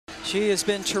She has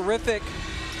been terrific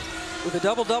with a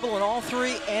double-double in all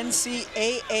 3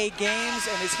 NCAA games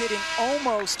and is hitting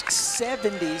almost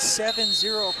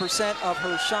 70% of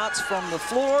her shots from the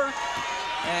floor.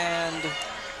 And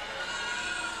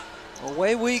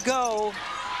away we go.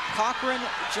 Cochran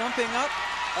jumping up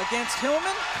against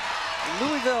Hillman.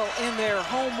 Louisville in their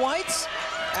home whites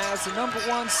as the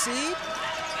 #1 seed.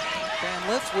 Van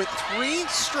Lith with 3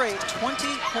 straight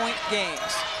 20-point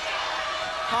games.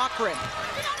 Cochran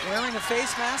wearing a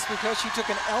face mask because she took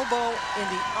an elbow in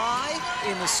the eye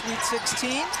in the Sweet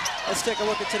 16. Let's take a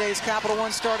look at today's Capital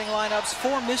One starting lineups.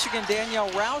 For Michigan,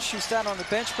 Danielle Roush, who sat on the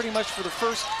bench pretty much for the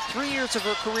first 3 years of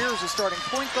her career as a starting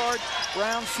point guard.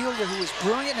 Brown Fielder, who was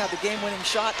brilliant, had the game-winning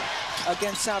shot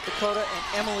against South Dakota. And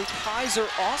Emily Kaiser,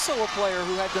 also a player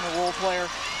who had been a role player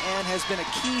and has been a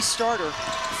key starter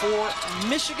for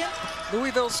Michigan.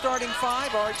 Louisville's starting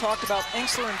 5, already talked about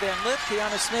Enksler and Van Lith.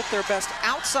 Kiana Smith, their best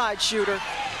outside shooter.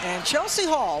 And Chelsea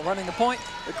Hall running the point,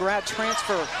 the grad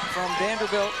transfer from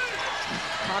Vanderbilt.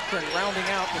 Cochran rounding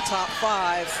out the top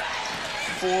 5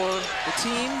 for the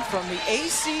team from the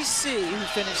ACC, who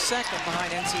finished second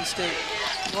behind NC State.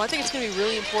 Well, I think it's going to be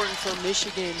really important for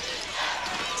Michigan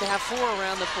to have 4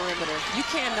 around the perimeter. You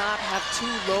cannot have 2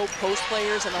 low post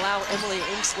players and allow Emily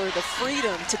Enksler the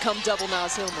freedom to come double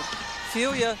Naz Hillman.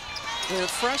 Filia, the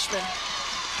freshman,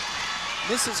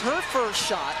 misses her first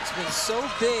shot. It's been so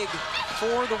big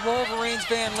for the Wolverines.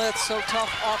 Van Lith so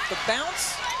tough off the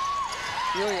bounce.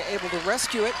 Filia able to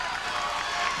rescue it.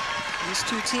 These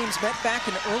 2 teams met back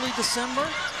in early December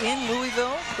in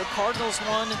Louisville. The Cardinals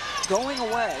won going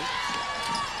away.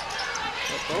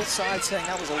 But both sides saying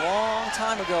that was a long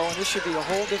time ago and this should be a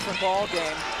whole different ball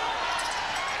game.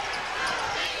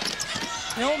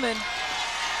 Hillman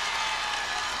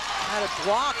had it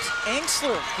blocked.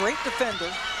 Enksler, great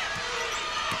defender.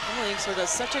 Emily Enksler does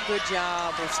such a good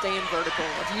job of staying vertical,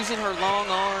 of using her long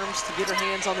arms to get her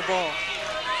hands on the ball.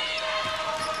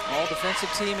 All defensive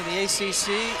team in the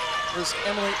ACC was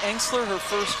Emily Enksler, her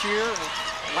first year.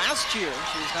 Last year,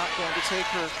 she's not going to take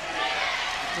her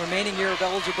remaining year of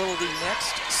eligibility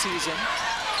next season.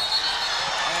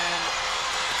 And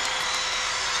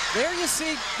there you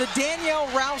see the Danielle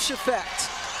Roush effect.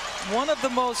 One of the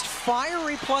most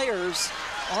fiery players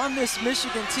on this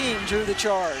Michigan team drew the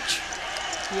charge.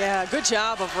 Yeah, good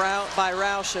job by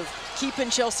Roush of keeping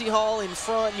Chelsea Hall in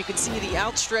front. You can see the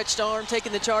outstretched arm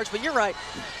taking the charge. But you're right,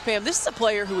 Pam, this is a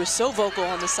player who is so vocal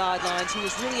on the sidelines. He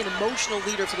was really an emotional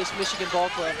leader for this Michigan ball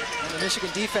club. And the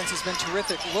Michigan defense has been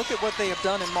terrific. Look at what they have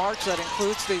done in March. That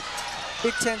includes the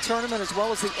Big Ten tournament as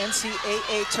well as the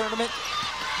NCAA tournament.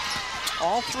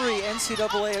 All 3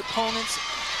 NCAA opponents,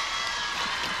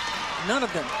 none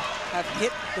of them have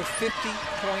hit the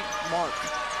 50-point mark.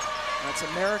 That's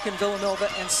American, Villanova,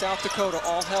 and South Dakota,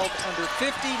 all held under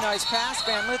 50. Nice pass,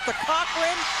 Van Lith to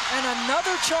Cochran, and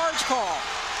another charge call.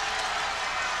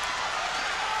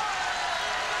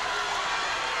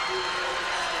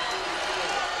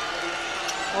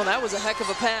 Well, that was a heck of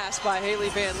a pass by Hailey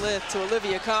Van Lith to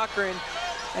Olivia Cochran.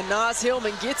 And Naz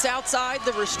Hillman gets outside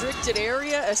the restricted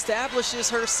area, establishes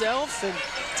herself, and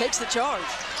takes the charge.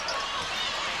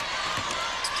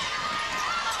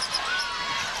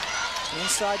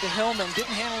 Inside to Hillman,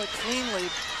 didn't handle it cleanly.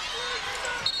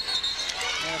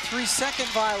 And a 3-second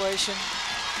violation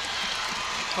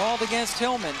called against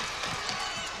Hillman.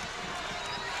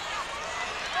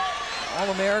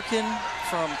 All-American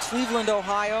from Cleveland,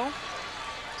 Ohio.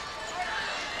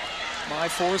 Mai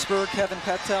Forsberg, Kevin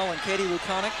Pettel, and Katie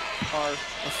Lukanik are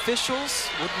officials,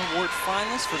 Wooden Award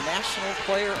finalists for National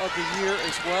Player of the Year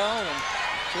as well. And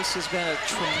this has been a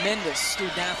tremendous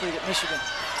student athlete at Michigan.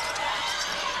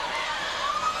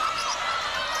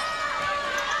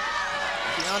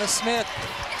 Kiana Smith,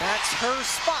 that's her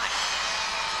spot.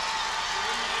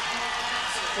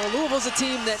 Well, Louisville's a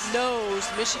team that knows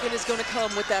Michigan is going to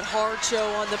come with that hard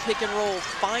show on the pick and roll.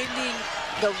 Finding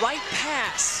the right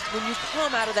pass when you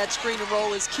come out of that screen and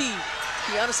roll is key.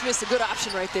 Kiana Smith's a good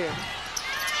option right there.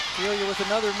 Filia with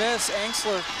another miss.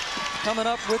 Enksler coming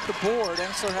up with the board.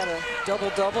 Enksler had a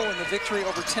double-double in the victory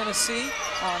over Tennessee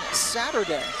on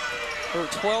Saturday, her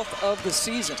 12th of the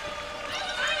season.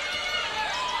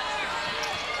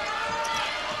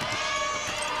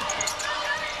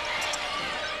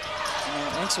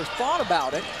 Enksler thought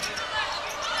about it.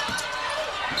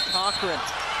 Cochran,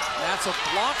 that's a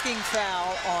blocking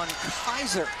foul on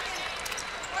Kaiser.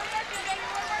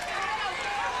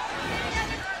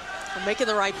 Well, making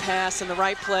the right pass and the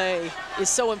right play is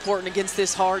so important against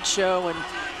this hard show, and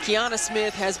Kiana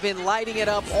Smith has been lighting it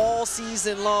up all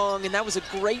season long, and that was a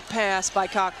great pass by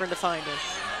Cochran to find her.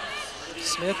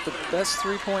 Smith, the best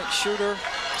 3-point shooter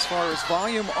as far as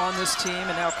volume on this team.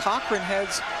 And now Cochran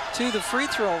heads to the free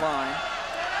throw line.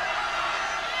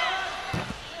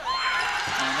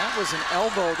 And that was an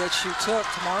elbow that she took.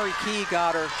 Tamari Key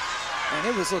got her, and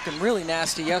it was looking really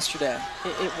nasty yesterday.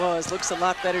 It was. Looks a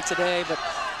lot better today, but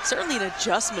certainly an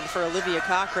adjustment for Olivia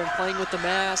Cochran, playing with the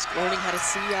mask, learning how to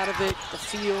see out of it, the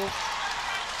feel.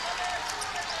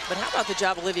 But how about the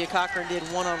job Olivia Cochran did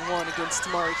one-on-one against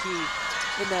Tamari Key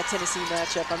in that Tennessee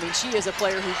matchup? I mean, she is a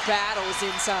player who battles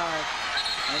inside.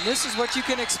 And this is what you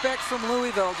can expect from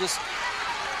Louisville, just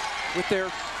with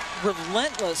their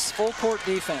relentless full-court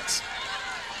defense.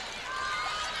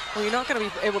 Well, you're not going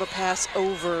to be able to pass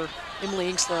over Emily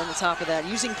Ingsler on the top of that.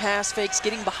 Using pass fakes,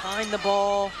 getting behind the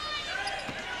ball.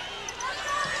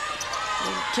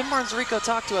 And Kim Barnes-Rico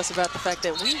talked to us about the fact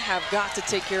that we have got to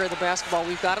take care of the basketball.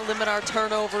 We've got to limit our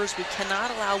turnovers. We cannot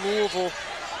allow Louisville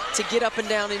to get up and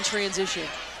down in transition.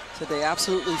 So they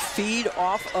absolutely feed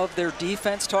off of their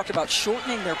defense. Talked about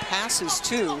shortening their passes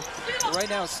too. But right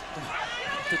now,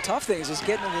 the tough thing is just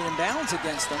getting the inbounds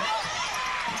against them.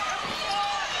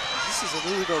 This is a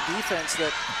Louisville defense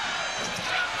that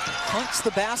hunts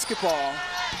the basketball.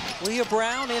 Leah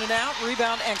Brown in and out,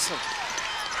 rebound Ingsler.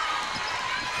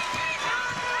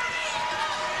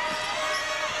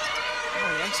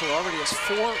 Ingsler already has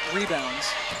 4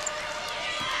 rebounds.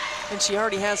 And she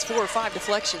already has 4 or 5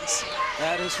 deflections.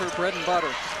 That is her bread and butter.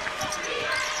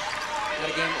 Had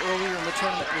a game earlier in the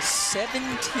tournament with 17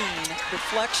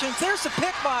 deflections. There's a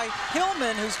pick by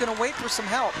Hillman, who's going to wait for some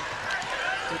help.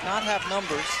 Did not have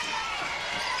numbers.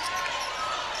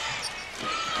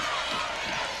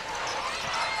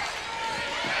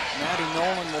 Maddie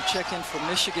Nolan will check in for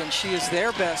Michigan. She is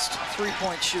their best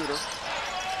three-point shooter.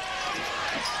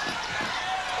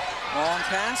 Long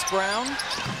pass, Brown.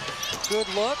 Good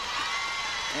look.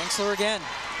 Ingsler again.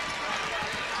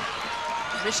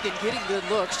 Michigan getting good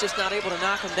looks, just not able to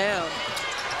knock them down.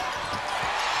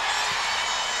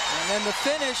 And then the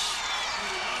finish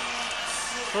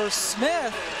for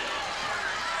Smith.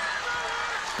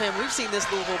 Man, we've seen this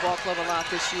Louisville Ball Club a lot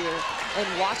this year,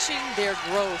 and watching their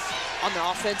growth on the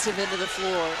offensive end of the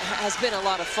floor has been a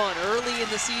lot of fun. Early in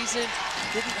the season,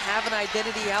 didn't have an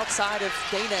identity outside of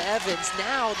Dana Evans.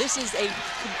 Now, this is a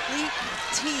complete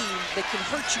team that can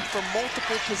hurt you from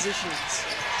multiple positions.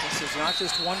 This is not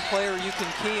just one player you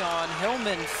can key on.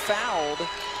 Hillman fouled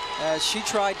as she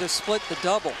tried to split the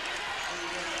double.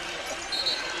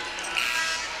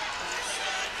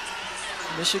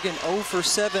 Michigan 0 for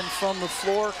 7 from the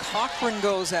floor. Cochran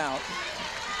goes out,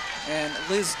 and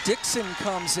Liz Dixon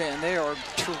comes in. They are a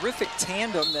terrific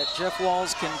tandem that Jeff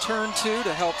Walz can turn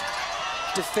to help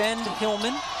defend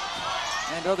Hillman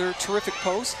and other terrific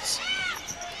posts.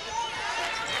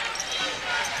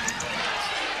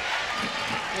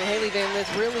 And Hailey Van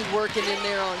Lith really working in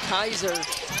there on Kaiser.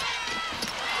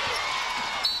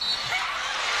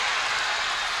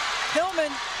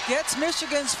 Hillman gets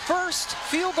Michigan's first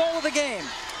field goal of the game.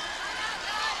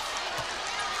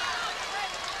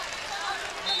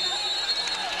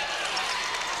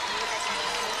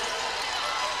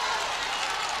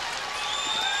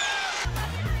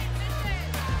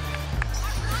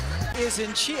 Is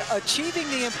achieving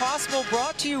the impossible,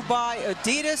 brought to you by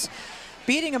Adidas,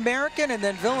 beating American and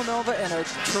then Villanova in a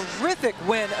terrific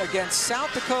win against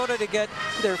South Dakota to get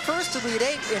their first Elite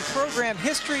Eight in program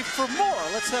history. For more,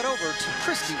 let's head over to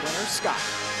Christy Winter-Scott.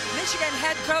 Michigan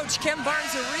head coach Kim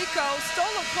Barnes-Rico stole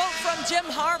a quote from Jim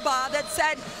Harbaugh that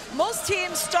said, most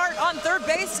teams start on third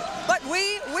base, but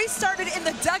we started in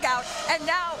the dugout, and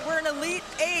now we're an Elite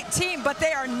Eight team, but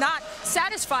they are not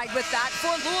satisfied with that.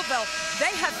 For Louisville,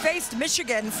 they have faced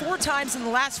Michigan 4 times in the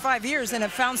last 5 years and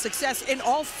have found success in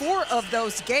all 4 of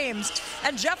those games.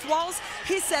 And Jeff Walz,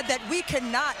 he said that we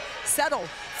cannot settle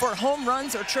for home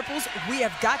runs or triples. We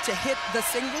have got to hit the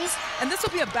singles, and this will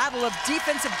be a battle of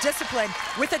defensive discipline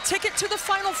with a ticket to the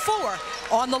Final Four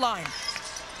on the line.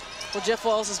 Well, Jeff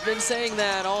Walz has been saying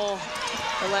that all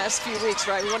the last few weeks,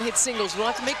 right? We want to hit singles. We don't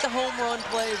have to make the home run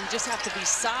play. We just have to be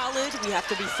solid. We have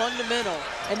to be fundamental,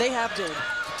 and they have been.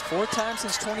 4 times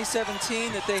since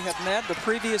 2017 that they have met. The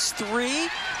previous 3,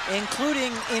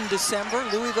 including in December,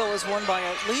 Louisville has won by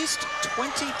at least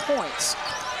 20 points.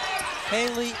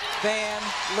 Hailey Van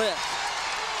Lith.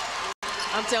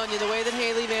 I'm telling you, the way that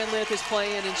Hailey Van Lith is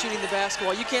playing and shooting the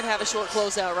basketball, you can't have a short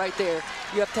closeout right there.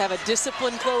 You have to have a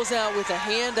disciplined closeout with a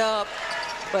hand up.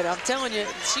 But I'm telling you,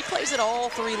 she plays at all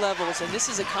 3 levels, and this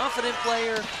is a confident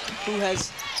player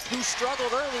who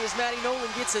struggled early as Maddie Nolan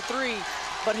gets a 3,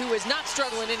 but who is not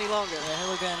struggling any longer. Yeah,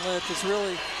 Hailey Van Lith has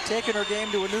really taken her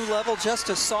game to a new level. Just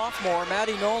a sophomore.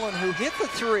 Maddie Nolan, who hit the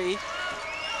 3,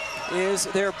 is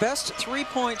their best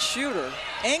 3-point shooter.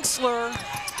 Ingsler,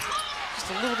 just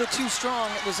a little bit too strong.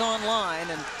 It was online,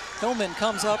 and Hillman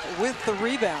comes up with the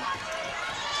rebound.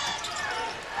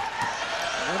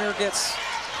 The winner gets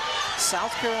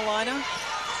South Carolina,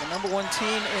 the #1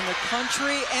 team in the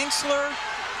country. Engstler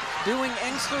doing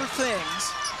Engstler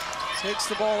things. Takes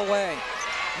the ball away.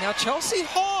 Now Chelsea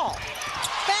Hall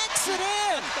backs it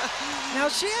in. Now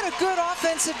she had a good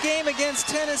offensive game against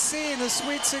Tennessee in the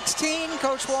Sweet 16.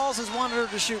 Coach Walls has wanted her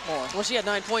to shoot more. Well, she had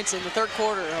 9 points in the third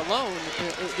quarter alone,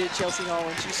 it did Chelsea Hall,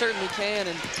 and she certainly can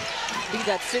and be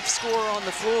that 5th scorer on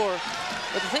the floor.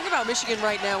 But the thing about Michigan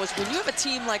right now is when you have a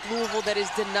team like Louisville that is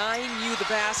denying you the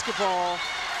basketball,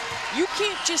 you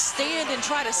can't just stand and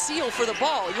try to seal for the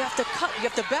ball. You have to cut, you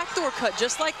have to backdoor cut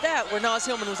just like that, where Naz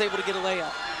Hillman was able to get a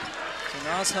layup. So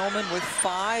Naz Hillman with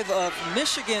 5 of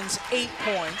Michigan's 8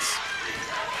 points.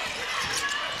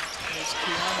 There's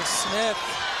Kiana Smith.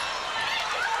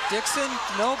 Dixon,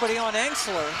 nobody on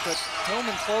Engstler, but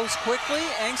Hillman closed quickly.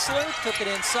 Engstler took it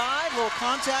inside, little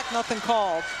contact, nothing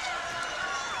called.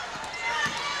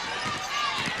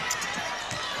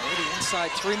 Already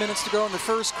inside, 3 minutes to go in the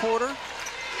first quarter.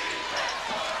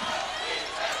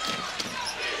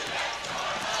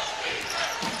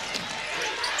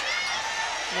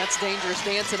 That's dangerous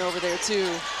dancing over there, too.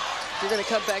 If you're going to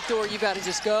cut back door, you got to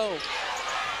just go.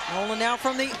 Nolan now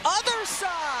from the other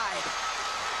side.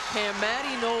 Pam,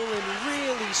 Maddie Nolan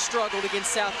really struggled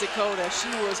against South Dakota. She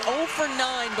was 0 for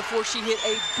 9 before she hit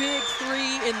a big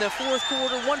 3 in the fourth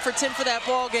quarter. 1 for 10 for that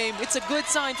ball game. It's a good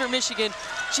sign for Michigan.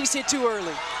 She's hit too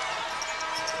early.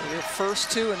 The first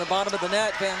 2 in the bottom of the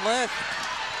net. Van Lith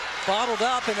bottled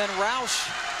up, and then Roush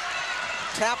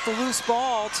tapped the loose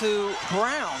ball to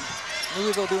Brown.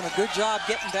 Louisville doing a good job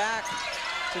getting back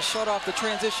to shut off the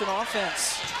transition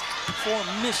offense for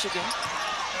Michigan.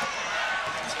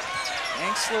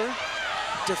 Engstler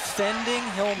defending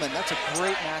Hillman. That's a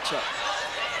great matchup.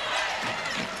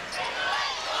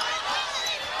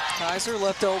 Kaiser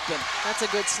left open. That's a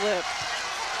good slip.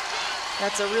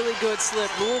 That's a really good slip.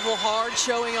 Louisville hard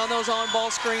showing on those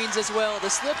on-ball screens as well. The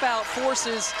slip out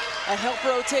forces a help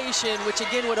rotation, which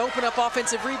again would open up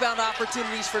offensive rebound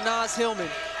opportunities for Naz Hillman.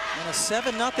 And a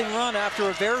 7-0 run after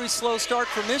a very slow start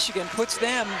for Michigan puts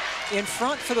them in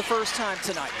front for the first time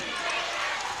tonight.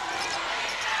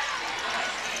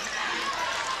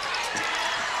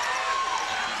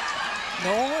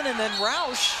 Nolan and then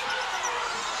Roush.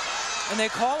 And they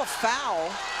call a foul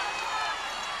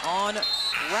on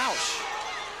Roush.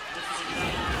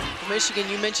 Michigan,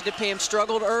 you mentioned it, Pam,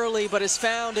 struggled early, but has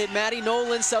found it. Maddie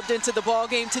Nolan subbed into the ball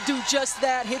game to do just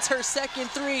that, hits her second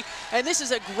 3, and this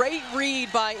is a great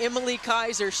read by Emily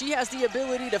Kaiser. She has the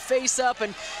ability to face up,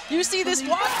 and you see this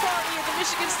watch party at the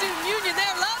Michigan Student Union.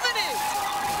 They're loving it.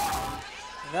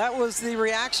 That was the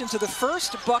reaction to the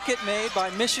first bucket made by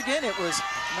Michigan. It was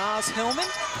Naz Hillman.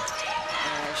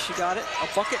 She got it, a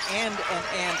bucket and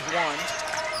an one.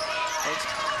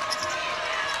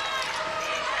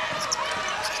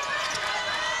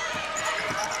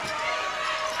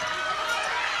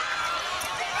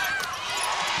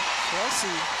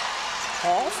 Chelsea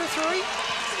Hall for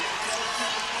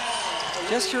 3.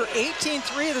 Just her 18th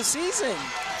 3 of the season.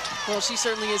 Well, she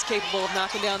certainly is capable of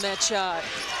knocking down that shot.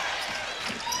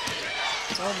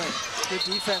 Hillman, good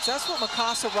defense. That's what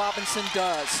Mikasa Robinson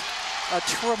does. A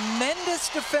tremendous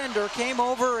defender came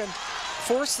over and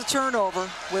forced the turnover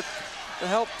with the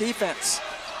help defense.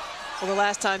 Well, the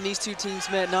last time these two teams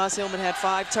met, Naz Hillman had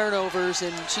 5 turnovers,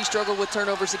 and she struggled with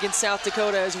turnovers against South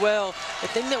Dakota as well. The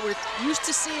thing that we're used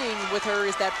to seeing with her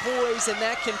is that poise and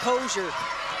that composure.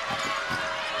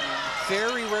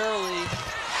 Very rarely,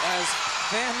 as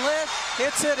Van Lith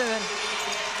hits it and then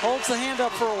holds the hand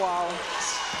up for a while.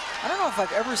 I don't know if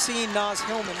I've ever seen Naz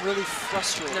Hillman really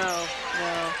frustrated. No.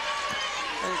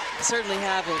 I certainly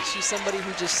haven't. She's somebody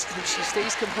who she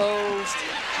stays composed,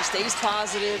 she stays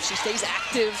positive, she stays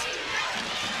active.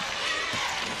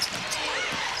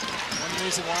 One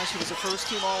reason why she was a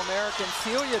first-team All-American.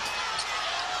 Celia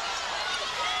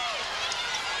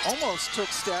almost took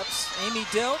steps. Amy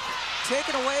Dilk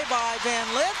taken away by Van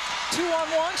Lith.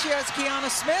 2-on-1, she has Kiana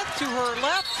Smith to her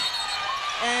left.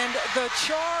 And the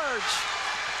charge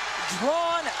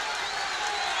drawn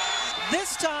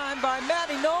this time by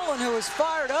Maddie Nolan, who is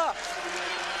fired up.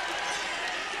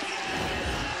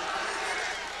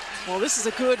 Well, this is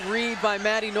a good read by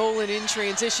Maddie Nolan in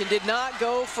transition. Did not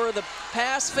go for the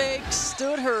pass fake,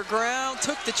 stood her ground,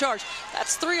 took the charge.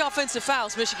 That's 3 offensive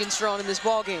fouls Michigan's drawn in this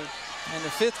ball game. And the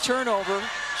 5th turnover.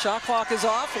 Shot clock is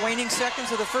off, waning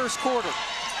seconds of the first quarter.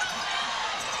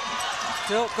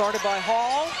 Dilk guarded by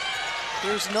Hall.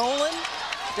 Here's Nolan,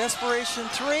 desperation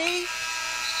 3.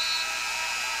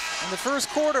 In the first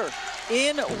quarter,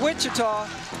 in Wichita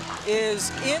is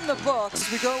in the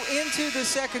books. We go into the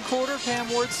second quarter. Pam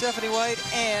Ward, Stephanie White,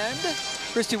 and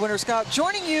Christy Winter-Scott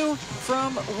joining you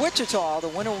from Wichita. The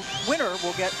winner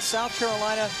will get South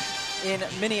Carolina in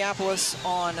Minneapolis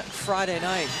on Friday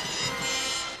night.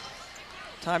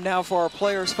 Time now for our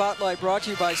player spotlight, brought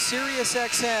to you by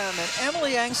SiriusXM. And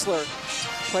Emily Engsler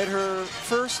played her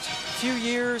first few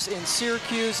years in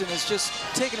Syracuse and has just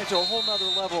taken it to a whole nother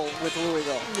level with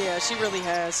Louisville. Yeah, she really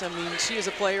has. I mean, she is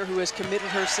a player who has committed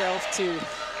herself to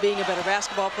being a better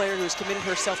basketball player, who has committed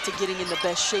herself to getting in the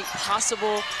best shape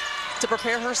possible to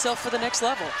prepare herself for the next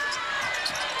level.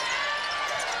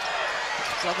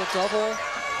 Double-double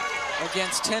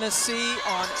against Tennessee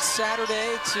on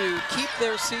Saturday to keep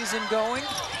their season going.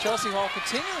 Chelsea Hall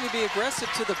continuing to be aggressive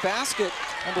to the basket.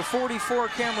 Number 44,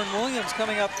 Cameron Williams,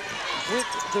 coming up with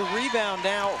the rebound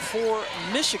now for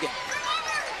Michigan.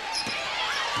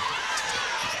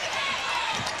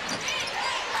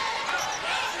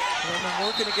 Roman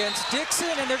working against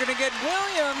Dixon, and they're going to get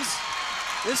Williams.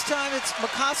 This time it's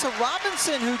Mikasa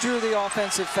Robinson who drew the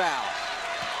offensive foul.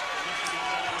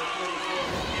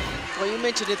 Well, you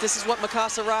mentioned it. This is what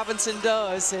Mikasa Robinson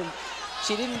does, and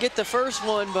she didn't get the first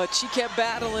one, but she kept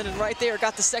battling, and right there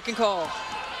got the second call.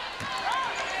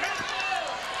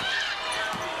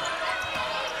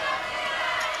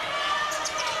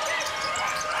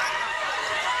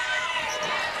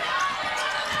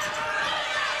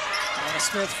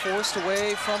 Smith forced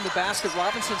away from the basket.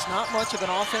 Robinson's not much of an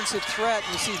offensive threat.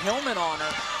 You see Hillman on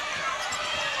her.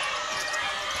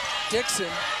 Dixon.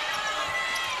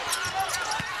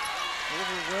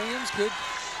 Over Williams, good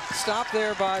stop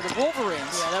there by the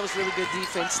Wolverines. Yeah, that was really good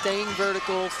defense, staying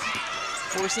vertical,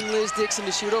 forcing Liz Dixon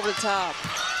to shoot over the top.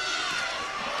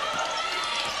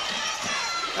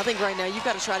 I think right now you've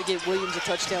got to try to get Williams a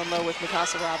touchdown low with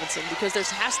Mikasa Robinson, because there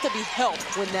has to be help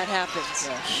when that happens.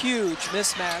 Yeah, huge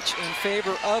mismatch in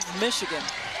favor of Michigan.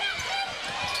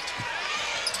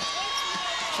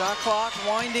 Shot clock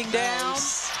winding down.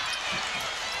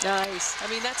 Nice. I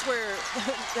mean, that's where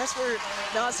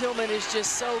Naz Hillman is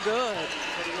just so good.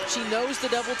 She knows the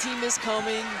double team is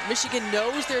coming. Michigan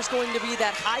knows there's going to be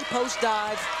that high post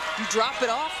dive. You drop it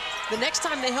off. The next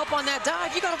time they help on that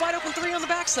dive, you got a wide open three on the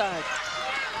backside.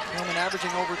 Hillman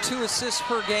averaging over 2 assists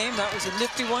per game. That was a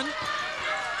nifty one.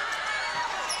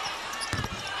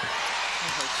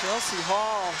 Chelsea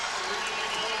Hall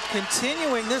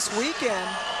continuing this weekend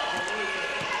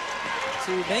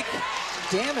to make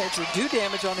damage or do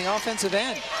damage on the offensive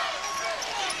end.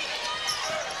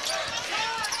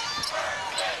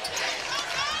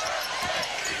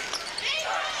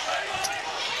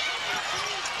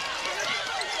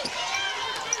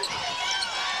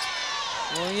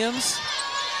 Williams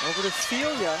over to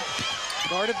Filia,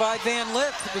 guarded by Van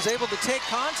Lith, who was able to take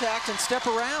contact and step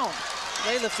around.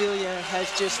 Layla Filia has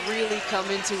just really come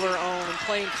into her own,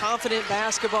 playing confident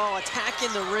basketball,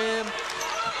 attacking the rim.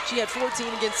 She had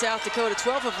 14 against South Dakota,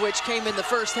 12 of which came in the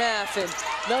first half, and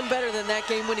none better than that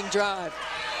game-winning drive.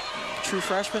 True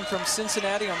freshman from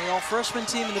Cincinnati on the all-freshman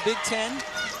team in the Big Ten.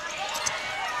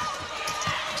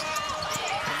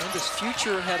 Tremendous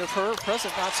future ahead of her.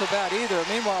 Present not so bad either.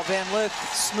 Meanwhile, Van Lith,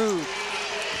 smooth.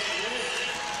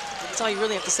 That's all you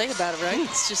really have to say about it, right?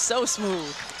 It's just so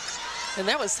smooth. And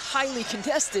that was highly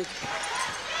contested.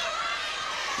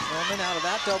 Roman out of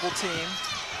that double team.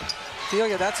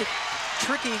 Filia, that's a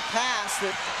tricky pass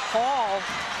that Hall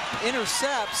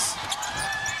intercepts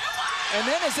and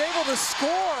then is able to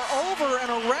score over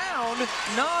and around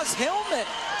Naz Hillman.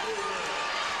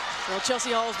 Well,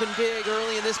 Chelsea Hall has been big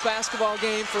early in this basketball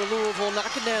game for Louisville,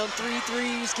 knocking down 3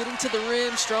 threes, getting to the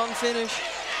rim, strong finish.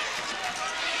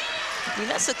 I mean,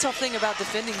 that's the tough thing about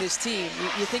defending this team.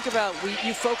 You think about,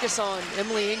 you focus on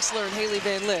Emily Engsler and Hailey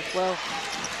Van Lith. Well,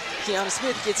 Kiana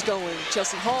Smith gets going,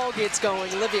 Chelsea Hall gets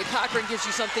going, Olivia Cochran gives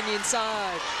you something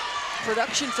inside.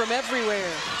 Production from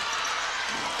everywhere.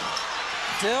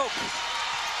 Dilk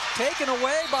taken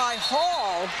away by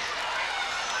Hall.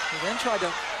 He then tried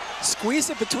to squeeze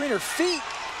it between her feet.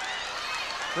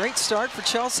 Great start for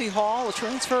Chelsea Hall, a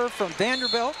transfer from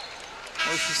Vanderbilt,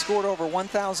 where she scored over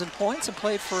 1,000 points and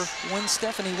played for one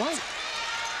Stephanie White.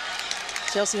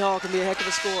 Chelsea Hall can be a heck of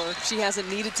a scorer. She hasn't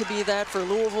needed to be that for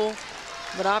Louisville,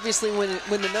 but obviously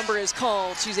when the number is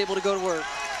called, she's able to go to work.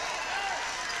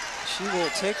 She will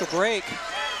take a break.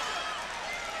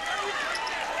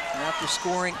 And after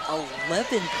scoring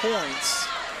 11 points,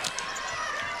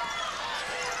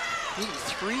 hitting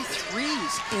 3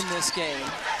 threes in this game.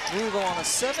 Louisville on a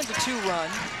 7-2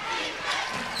 run.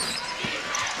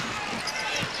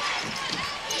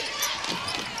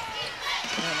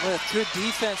 And with good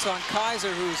defense on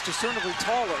Kaiser, who's discernibly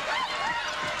taller.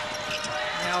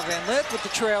 Now Van Lith with the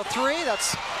trail three.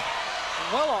 That's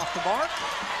well off the mark.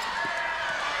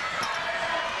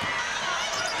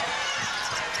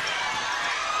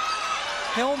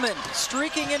 Hillman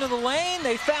streaking into the lane.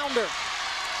 They found her.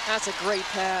 That's a great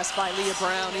pass by Leah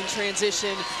Brown in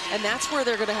transition, and that's where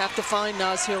they're going to have to find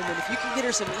Naz Hillman. If you can get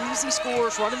her some easy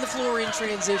scores running the floor in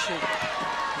transition.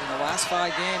 In the last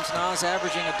 5 games, Naz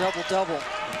averaging a double-double.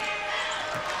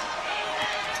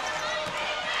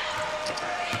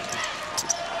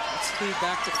 Let's lead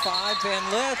back to 5.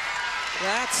 Van Lith.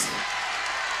 That's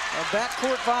a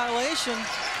backcourt violation.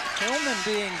 Hillman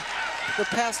being the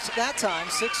pest that time.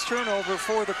 6 turnover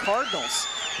for the Cardinals.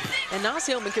 And Naz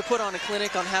Hillman could put on a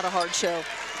clinic on how to hard show.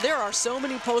 There are so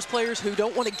many post players who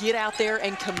don't want to get out there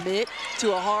and commit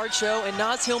to a hard show, and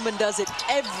Naz Hillman does it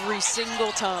every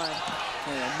single time.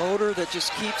 Yeah, a motor that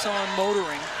just keeps on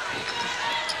motoring.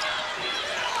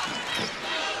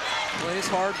 Plays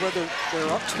hard whether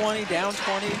they're up 20, down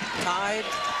 20, tied.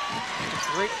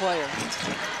 Great player.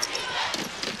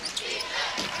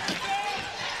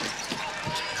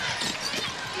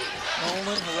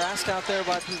 Nolan harassed out there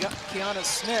by Kiana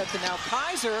Smith, and now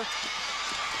Kaiser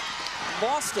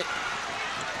lost it.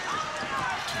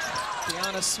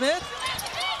 Kiana Smith.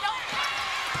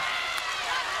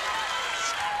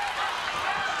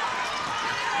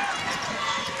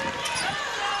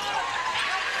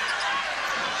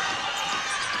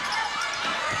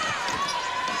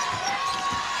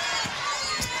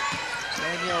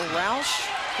 Danielle Roush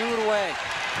threw it away.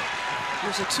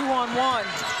 Here's a 2-on-1.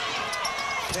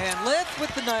 Van Lith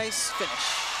with the nice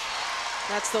finish.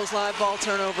 That's those live ball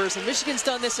turnovers, and Michigan's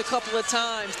done this a couple of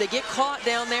times. They get caught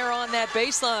down there on that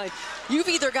baseline. You've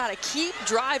either got to keep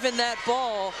driving that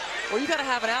ball, or you got to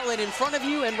have an outlet in front of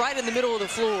you and right in the middle of the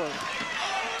floor.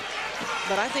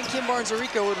 But I think Kim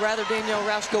Barnes-Arico would rather Danielle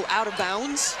Roush go out of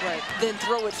bounds than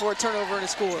throw it for a turnover and a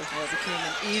score. Well, it became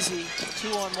an easy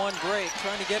 2-on-1 break.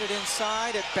 Trying to get it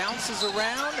inside. It bounces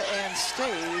around and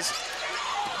stays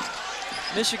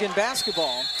Michigan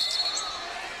basketball.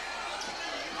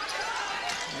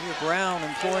 Leah Brown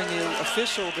employing the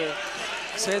official to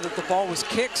say that the ball was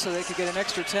kicked so they could get an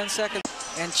extra 10 seconds.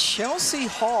 And Chelsea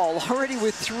Hall already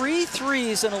with 3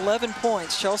 threes and 11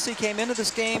 points. Chelsea came into this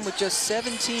game with just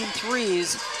 17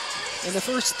 threes in the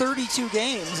first 32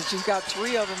 games. And she's got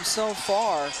 3 of them so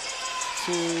far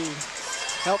to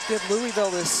help give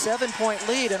Louisville this 7-point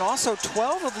lead. And also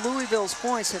 12 of Louisville's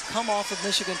points have come off of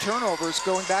Michigan turnovers,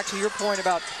 going back to your point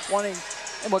about wanting,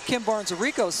 and what Kim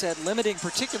Barnes-Arico said, limiting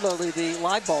particularly the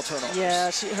live ball turnovers.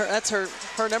 Yeah, that's her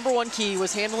 #1 key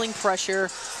was handling pressure,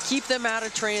 keep them out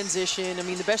of transition. I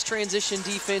mean, the best transition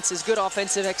defense is good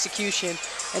offensive execution,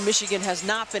 and Michigan has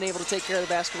not been able to take care of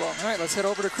the basketball. All right, let's head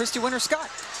over to Christy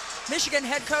Winter-Scott. Michigan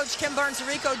head coach Kim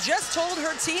Barnes-Arico just told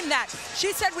her team that.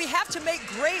 She said, we have to make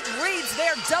great reads.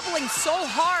 They're doubling so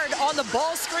hard on the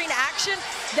ball screen action.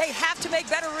 They have to make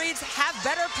better reads, have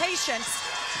better patience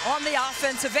on the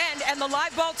offensive end, and the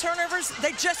live ball turnovers,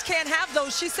 they just can't have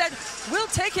those. She said, we'll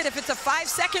take it if it's a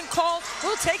 5-second call.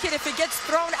 We'll take it if it gets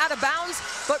thrown out of bounds.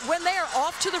 But when they are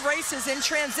off to the races in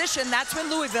transition, that's when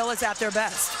Louisville is at their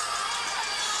best.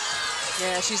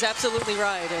 Yeah, she's absolutely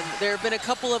right. And there have been a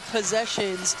couple of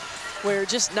possessions where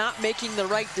just not making the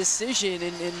right decision.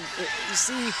 And you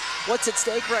see what's at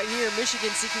stake right here. Michigan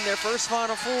seeking their first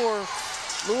Final Four.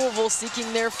 Louisville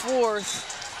seeking their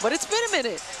 4th. But it's been a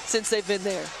minute since they've been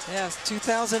there. Yes,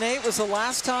 2008 was the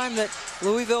last time that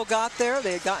Louisville got there.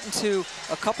 They had gotten to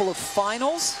a couple of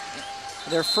finals.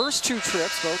 Their first 2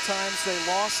 trips, both times they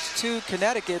lost to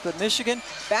Connecticut, but Michigan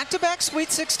back-to-back Sweet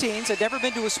 16s. Had never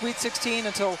been to a Sweet 16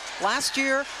 until last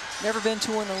year, never been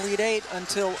to an Elite 8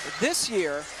 until this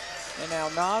year. And now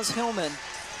Naz Hillman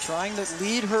trying to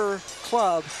lead her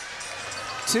club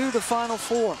to the Final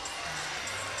Four.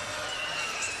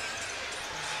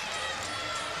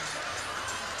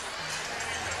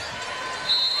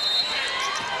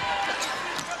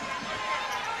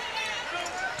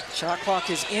 Shot clock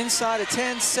is inside of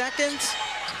 10 seconds.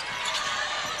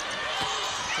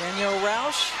 Danielle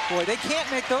Roush, boy, they can't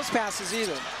make those passes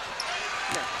either.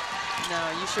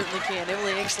 No, you certainly can't.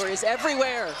 Emily Engstler is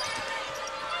everywhere.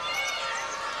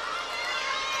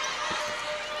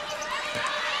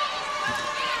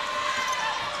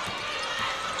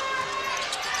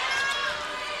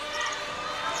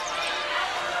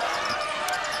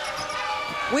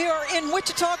 We are in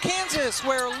Wichita, Kansas,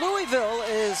 where Louisville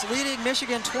is leading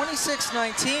Michigan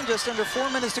 26-19, just under 4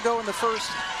 minutes to go in the first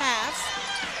half.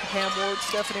 Pam Ward,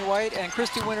 Stephanie White, and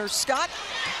Christy Winter-Scott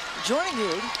joining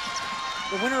you.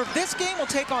 The winner of this game will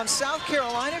take on South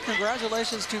Carolina.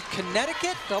 Congratulations to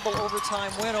Connecticut, double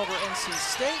overtime win over NC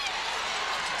State.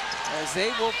 as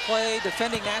they will play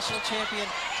defending national champion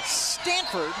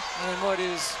Stanford in what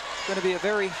is going to be a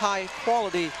very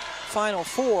high-quality Final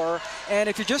Four. And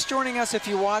if you're just joining us, if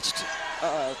you watched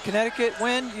Connecticut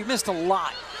win, you missed a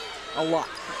lot. What,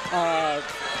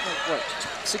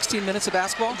 16 minutes of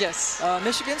basketball? Yes.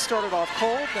 Michigan started off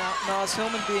cold, Naz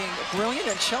Hillman being brilliant,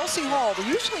 and Chelsea Hall,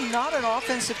 usually not an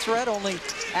offensive threat, only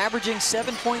averaging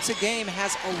 7 points a game,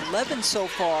 has 11 so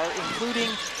far, including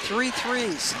 3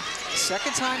 threes.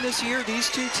 Second time this year these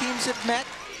two teams have met.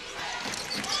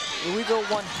 Louisville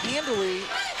won handily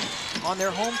on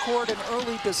their home court in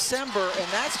early December,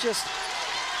 and that's just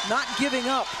not giving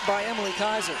up by Emily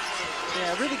Kaiser.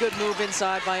 Yeah, really good move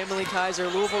inside by Emily Kaiser.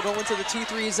 Louisville going to the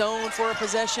 2-3 zone for a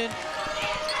possession,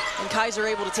 and Kaiser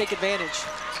able to take advantage.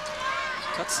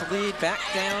 Cuts the lead back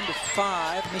down to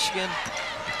 5. Michigan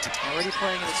already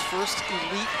playing in its first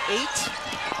Elite 8.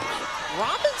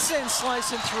 Robinson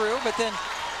slicing through, but then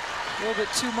a little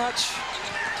bit too much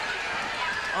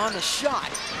on the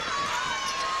shot.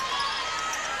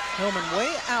 Hillman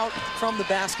way out from the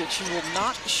basket. She will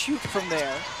not shoot from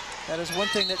there. That is one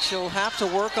thing that she'll have to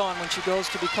work on when she goes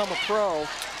to become a pro,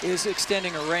 is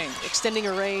extending her range. Extending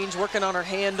her range, working on her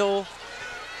handle,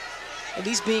 at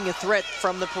least being a threat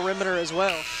from the perimeter as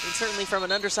well. And certainly from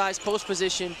an undersized post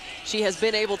position, she has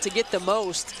been able to get the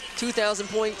most.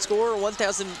 2,000-point scorer,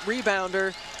 1,000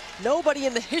 rebounder. Nobody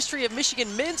in the history of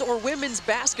Michigan men's or women's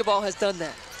basketball has done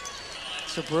that.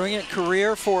 It's a brilliant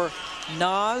career for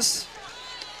Naz.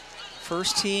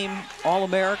 First team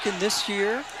All-American this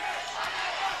year.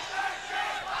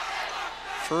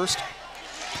 First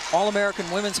All-American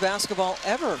women's basketball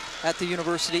ever at the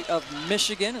University of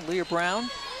Michigan. And Leah Brown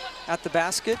at the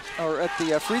basket, or at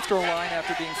the free throw line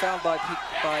after being fouled by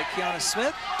Kiana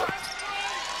Smith.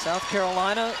 South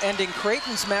Carolina ending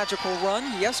Creighton's magical run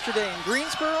yesterday in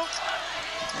Greensboro.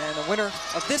 And the winner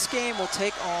of this game will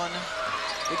take on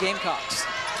the Gamecocks.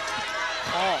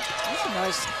 Oh, that's a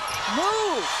nice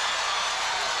move.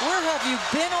 Where have you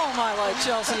been all my life,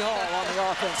 Chelsea Hall, on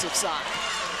the offensive side?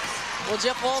 Well,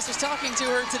 Jeff Walsh was talking to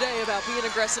her today about being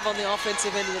aggressive on the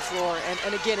offensive end of the floor.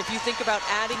 And again, if you think about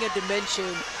adding a dimension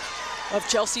of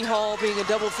Chelsea Hall being a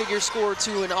double-figure scorer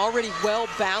to an already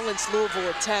well-balanced Louisville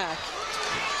attack,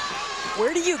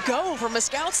 where do you go from a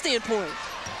scout standpoint?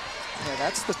 Yeah,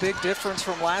 that's the big difference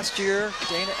from last year.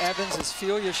 Dana Evans, as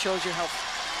Filia shows you how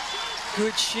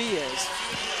good she is.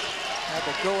 Had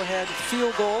the go-ahead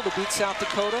field goal to beat South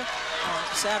Dakota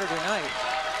on Saturday night.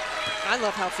 I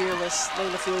love how fearless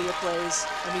Layla Filia plays.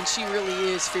 I mean, she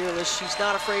really is fearless. She's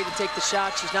not afraid to take the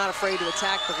shot. She's not afraid to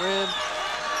attack the rim.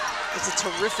 She's a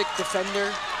terrific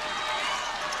defender.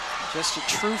 Just a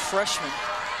true freshman.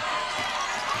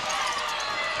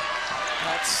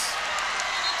 That's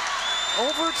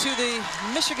over to the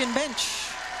Michigan bench.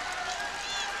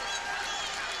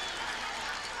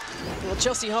 Well,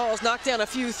 Chelsea Hall's knocked down a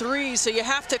few threes, so you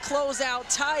have to close out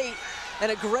tight.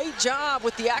 And a great job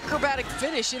with the acrobatic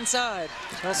finish inside.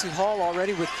 Chelsea Hall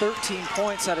already with 13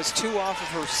 points. That is 2 off of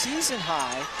her season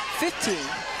high, 15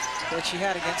 that she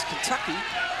had against Kentucky.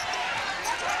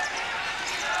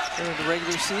 During the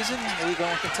regular season, Louisville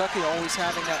and Kentucky always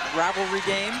having that rivalry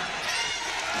game.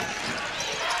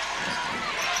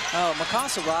 Oh,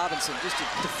 Mikasa Robinson, just a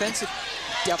defensive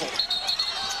devil.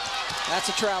 That's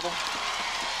a travel.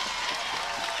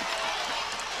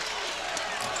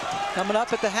 Coming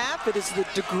up at the half, it is the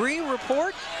Degree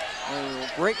Report. We'll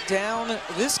break down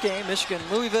this game,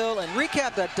 Michigan-Louisville, and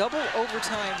recap that double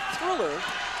overtime thriller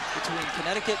between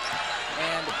Connecticut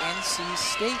and NC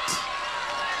State.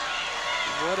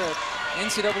 What a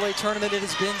NCAA tournament it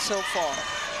has been so far.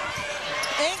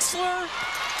 Enxler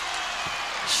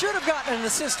should have gotten an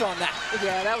assist on that.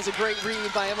 Yeah, that was a great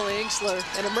read by Emily Enxler.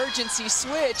 An emergency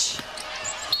switch.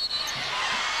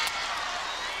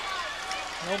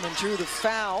 Hillman drew the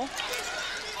foul.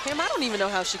 Pam, I don't even know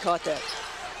how she caught that.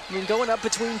 I mean, going up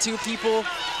between two people,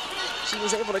 she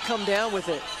was able to come down with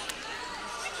it.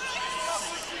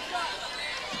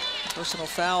 Personal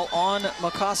foul on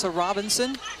Mikasa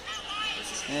Robinson.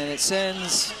 And it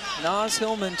sends Naz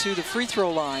Hillman to the free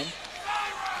throw line.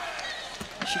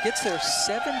 She gets there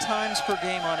 7 times per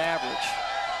game on average.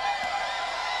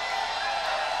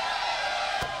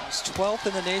 She's 12th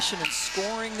in the nation in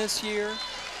scoring this year.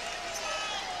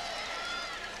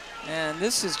 And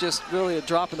this is just really a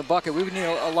drop in the bucket. We would need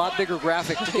a lot bigger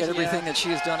graphic to get everything that she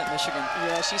has done at Michigan.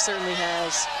 Yeah, she certainly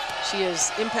has. She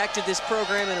has impacted this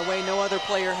program in a way no other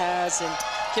player has. And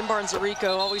Kim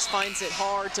Barnes-Arico always finds it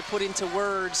hard to put into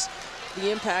words the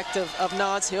impact of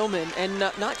Naz Hillman. And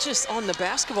not just on the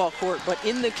basketball court, but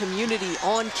in the community,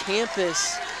 on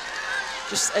campus.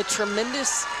 Just a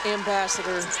tremendous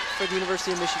ambassador for the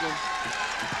University of Michigan.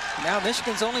 Now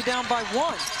Michigan's only down by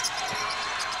 1.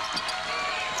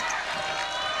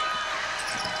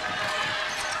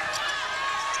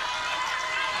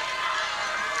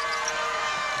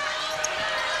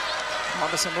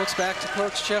 Robinson looks back to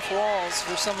Coach Jeff Walls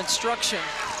for some instruction.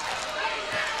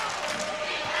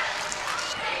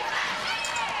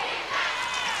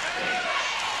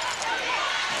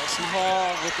 Chelsea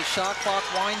Hall with the shot clock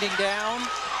winding down.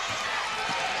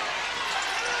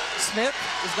 Smith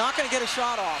is not going to get a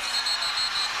shot off.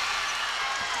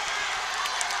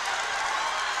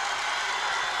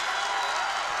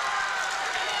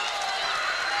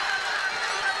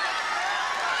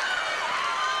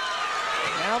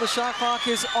 Now the shot clock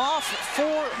is off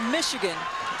for Michigan.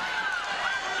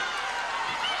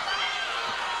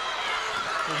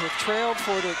 They have trailed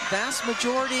for the vast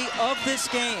majority of this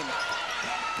game.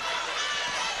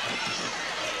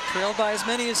 Trailed by as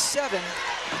many as 7.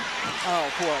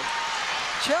 Oh boy.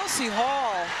 Chelsea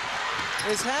Hall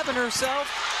is having herself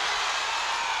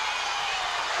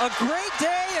a great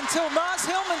day until Naz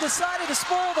Hillman decided to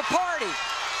spoil the party.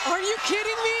 Are you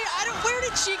kidding me? Where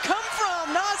did she come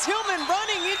from? Naz Hillman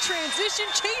running in transition,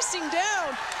 chasing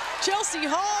down Chelsea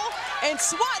Hall and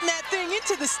swatting that thing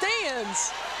into the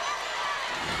stands.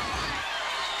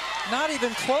 Not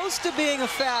even close to being a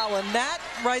foul, and that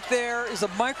right there is a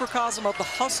microcosm of the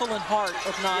hustle and heart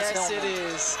of Naz Hillman. Yes, it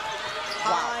is.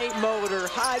 High motor,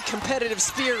 high competitive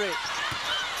spirit.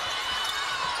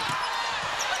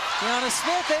 Deanna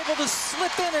Smith able to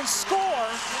slip in and score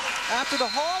after the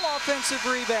Hall offensive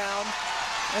rebound.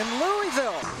 And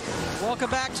Louisville, welcome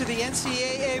back to the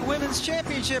NCAA Women's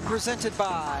Championship presented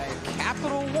by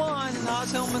Capital One.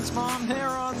 Naz Hillman's mom there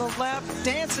on the left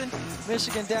dancing.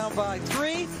 Michigan down by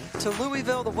 3 to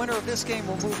Louisville. The winner of this game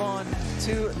will move on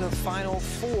to the Final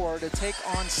Four to take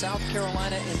on South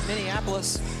Carolina in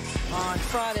Minneapolis on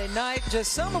Friday night.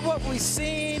 Just some of what we've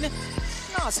seen.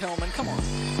 Naz Hillman, come on.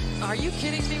 Are you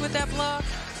kidding me with that block?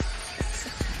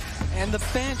 And the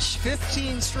bench,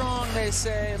 15 strong, they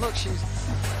say. Look, she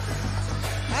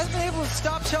hasn't been able to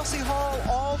stop Chelsea Hall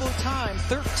all the time.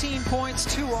 13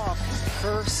 points, 2 off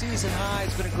her season high.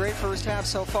 It's been a great first half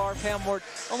so far. Pam Ward,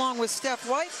 along with Steph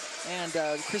White,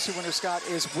 and Christy Winter-Scott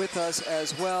is with us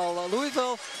as well.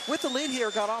 Louisville, with the lead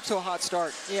here, got off to a hot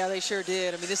start. Yeah, they sure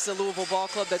did. I mean, this is a Louisville ball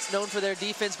club that's known for their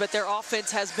defense, but their offense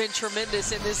has been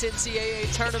tremendous in this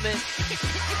NCAA tournament.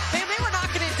 Man, they were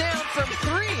knocking it down from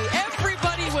 3.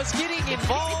 Everybody was getting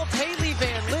involved. Hailey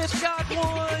Van Lith got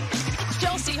 1.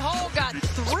 Chelsea Hall got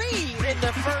 3 in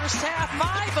the first half.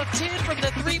 5 of 10 from the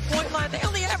three-point line. They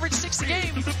only averaged 6 a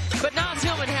game, but Naz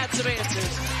Hillman had some answers.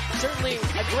 Certainly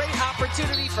a great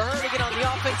opportunity for her to get on the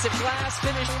offensive glass,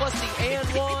 finish plus the and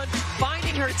 1,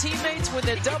 finding her teammates when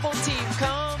the double team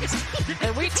comes.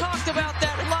 And we talked about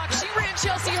that block. She ran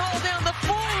Chelsea Hall down the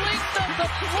full length of the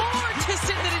floor to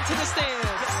send it into the stands.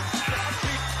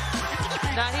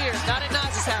 Not here, not at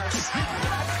Naz's house.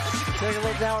 Take a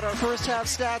look now at our first half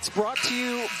stats brought to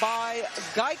you by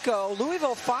Geico.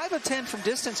 Louisville 5 of 10 from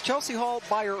distance. Chelsea Hall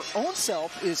by her own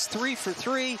self is 3 for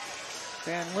 3.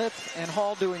 Van Lith and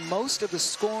Hall doing most of the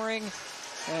scoring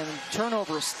and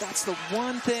turnovers. That's the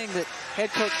one thing that head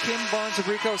coach Kim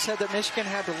Barnes-Rico said that Michigan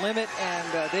had to limit,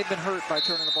 and they've been hurt by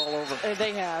turning the ball over. And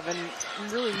they have, and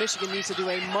really Michigan needs to do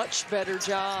a much better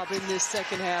job in this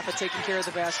second half of taking care of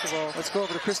the basketball. Let's go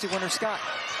over to Christy Winter-Scott.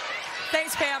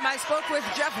 Thanks, Pam. I spoke with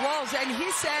Jeff Walls, and he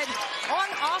said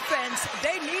on offense,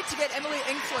 they need to get Emily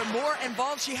Inkler more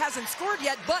involved. She hasn't scored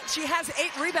yet, but she has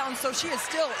 8 rebounds, so she is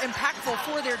still impactful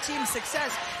for their team's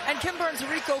success. And Kim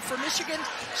Barnes-Rico for Michigan,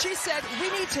 she said, we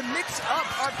need to mix up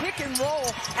our pick and roll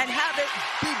and have it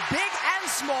be big and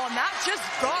small, not just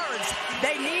guards.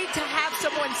 They need to have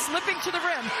someone slipping to the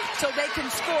rim so they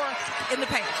can score in the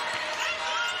paint.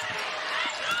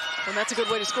 And that's a good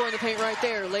way to score in the paint right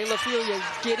there. Layla Filia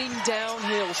getting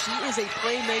downhill. She is a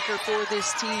playmaker for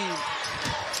this team.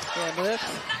 Van Lith,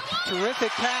 terrific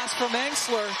pass from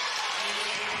Engsler.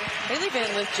 Hailey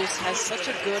Van Lith just has such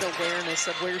a good awareness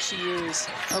of where she is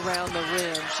around the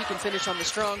rim. She can finish on the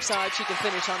strong side. She can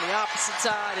finish on the opposite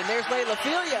side. And there's Layla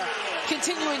Filia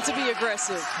continuing to be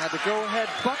aggressive. Had the go-ahead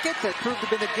bucket that proved to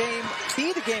be the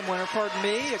game winner,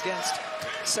 against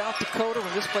South Dakota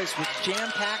when this place was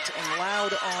jam-packed and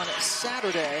loud on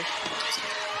Saturday.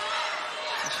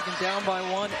 Michigan down by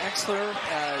 1. Exler,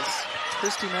 as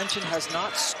Christy mentioned, has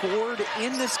not scored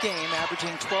in this game,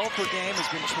 averaging 12 per game, has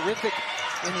been terrific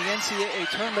in the NCAA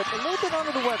tournament. A little bit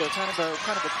under the weather, kind of a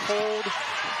cold.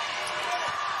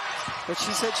 But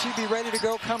she said she'd be ready to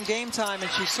go come game time,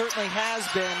 and she certainly has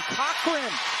been.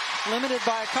 Cochran, limited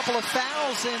by a couple of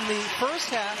fouls in the first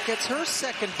half, gets her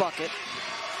second bucket.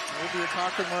 Olivia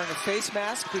Cochran wearing a face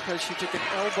mask because she took an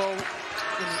elbow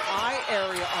in the eye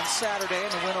area on Saturday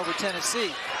in the win over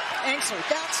Tennessee. Angsler,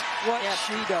 that's what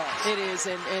she does. It is,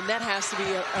 and that has to be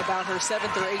about her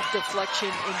 7th or 8th deflection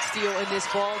and steal in this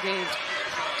ball game.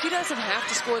 She doesn't have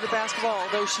to score the basketball,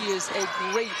 although she is a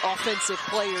great offensive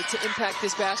player to impact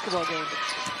this basketball game.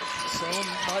 So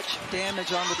much damage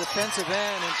on the defensive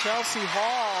end, and Chelsea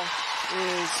Hall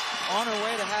is on her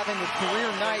way to having a career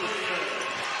night.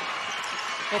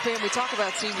 Well, Pam, we talk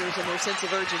about seniors and their sense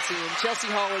of urgency, and Chelsea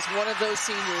Hall is one of those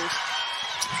seniors.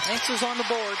 Angsler's on the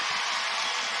board.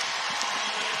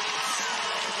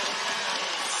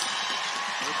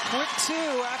 A quick 2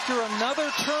 after another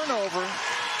turnover.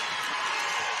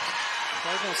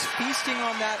 Cardinals feasting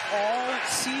on that all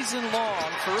season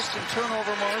long. First in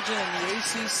turnover margin in the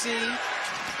ACC.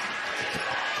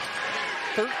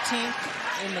 13th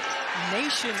in the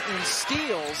nation in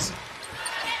steals.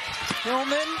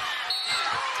 Hillman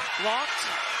blocked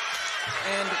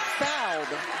and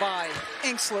fouled by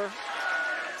Angsler.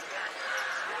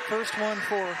 First one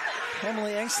for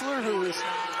Emily Angsler, who is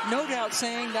no doubt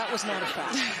saying that was not a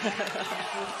foul.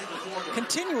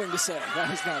 Continuing to say that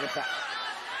was not a foul.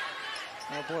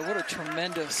 Oh boy, what a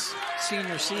tremendous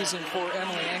senior season for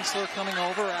Emily Angsler, coming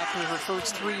over after her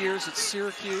first 3 years at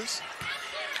Syracuse.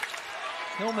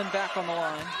 Hillman back on the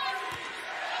line.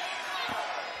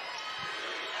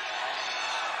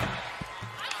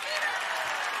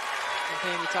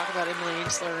 Okay, we talk about Emily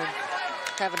Angsler and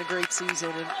having a great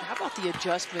season, and how about the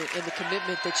adjustment and the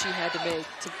commitment that she had to make?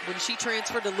 When she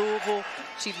transferred to Louisville,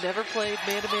 she'd never played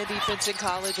man-to-man defense in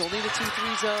college, only the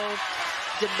 2-3 zone,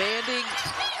 demanding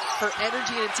her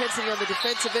energy and intensity on the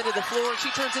defensive end of the floor. She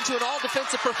turns into an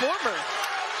all-defensive performer.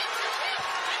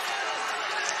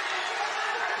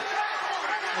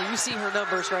 And you see her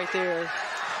numbers right there.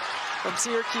 From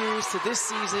Syracuse to this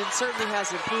season, certainly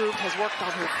has improved, has worked on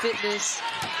her fitness,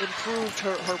 improved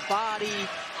her body,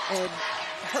 and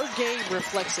her game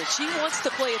reflects it. She wants to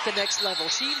play at the next level.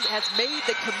 She has made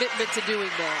the commitment to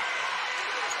doing that.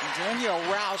 And Danielle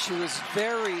Roush, who is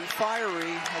very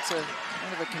fiery, that's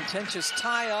kind of a contentious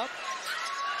tie-up.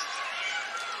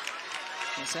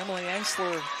 It's Emily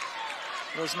Angsler,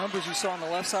 those numbers you saw on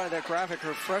the left side of that graphic,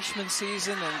 her freshman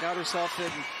season, and got herself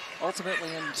ultimately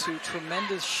into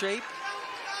tremendous shape.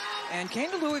 And came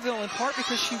to Louisville in part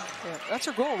because that's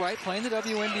her goal, right? Playing the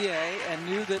WNBA, and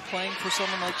knew that playing for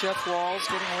someone like Jeff Walls,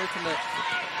 getting away from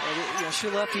she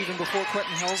left even before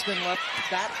Quentin Helsman left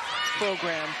that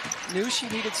program, knew she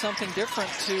needed something different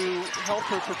to help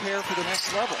her prepare for the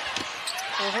next level.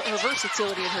 Well, her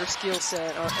versatility and her skill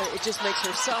set, it just makes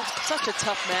her such a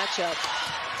tough matchup.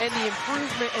 And the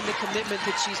improvement and the commitment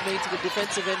that she's made to the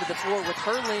defensive end of the floor with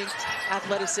her length,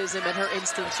 athleticism, and her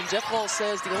instincts. And Jeff Walls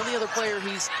says the only other player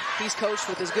he's coached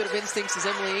with as good of instincts as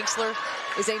Emily Angsler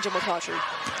is Angel McCautry.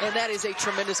 And that is a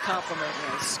tremendous compliment.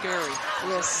 Yeah, it's scary.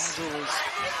 Yes. Angel was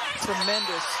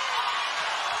tremendous.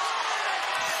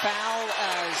 Foul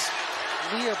as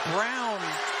Leah Brown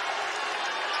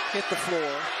hit the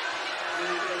floor.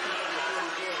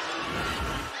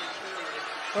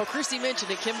 Well, Christy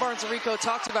mentioned it. Kim Barnes-Arico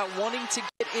talked about wanting to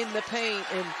get in the paint,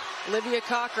 and Olivia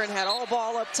Cochran had all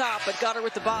ball up top, but got her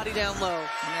with the body down low.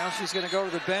 And now she's going to go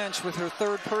to the bench with her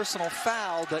 3rd personal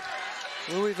foul, but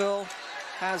Louisville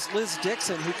has Liz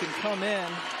Dixon, who can come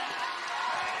in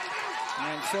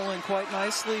and fill in quite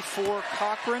nicely for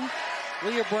Cochran.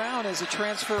 Leah Brown is a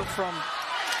transfer from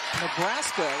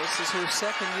Nebraska. This is her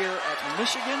 2nd year at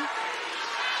Michigan.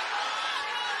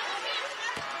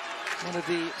 One of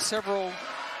the several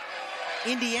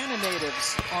Indiana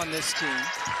natives on this team.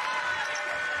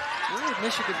 Where would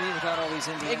Michigan be without all these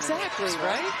Indiana Exactly, natives,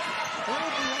 right? Where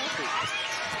would we all be?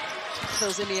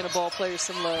 Those Indiana ball players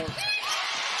some love.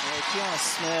 Kiana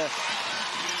Smith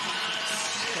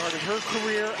started her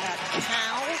career at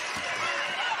Cal,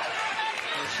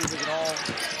 where she was an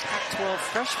all-Pac-12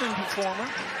 freshman performer.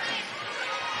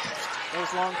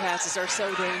 Those long passes are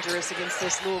so dangerous against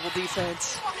this Louisville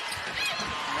defense.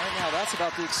 Right now, that's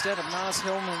about the extent of Naz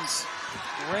Hillman's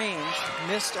range.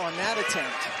 Missed on that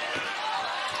attempt.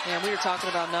 And we were talking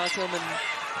about Naz Hillman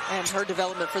and her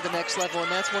development for the next level,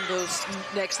 and that's one of those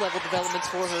next level developments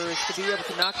for her, is to be able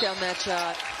to knock down that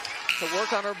shot, to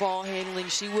work on her ball handling.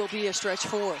 She will be a stretch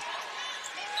 4.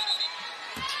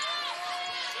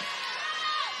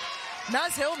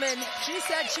 Naz Hillman, she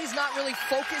said she's not really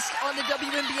focused on the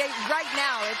WNBA right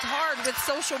now. It's hard with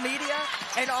social media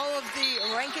and all of the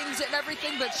rankings and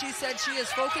everything, but she said she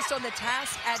is focused on the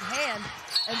task at hand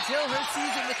until her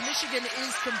season with Michigan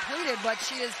is completed, but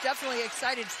she is definitely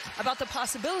excited about the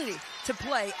possibility to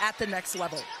play at the next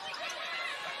level.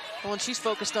 Well, and she's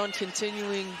focused on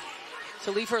continuing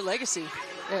to leave her legacy.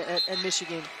 at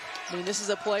Michigan. I mean, this is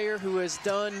a player who has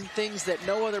done things that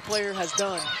no other player has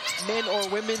done. Men or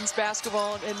women's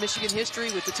basketball in Michigan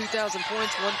history with the 2,000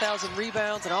 points, 1,000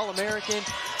 rebounds, an All-American.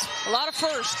 A lot of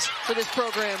firsts for this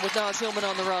program with Naz Hillman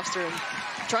on the roster and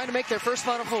trying to make their first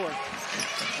Final Four.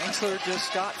 Enxler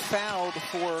just got fouled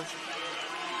for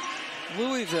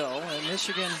Louisville, and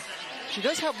Michigan, she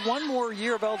does have one more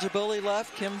year of eligibility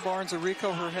left. Kim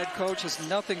Barnes-Arico, her head coach, has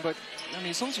nothing but, I mean,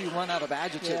 as long as you run out of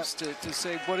adjectives to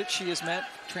say what she has meant,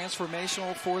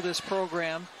 transformational for this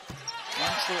program.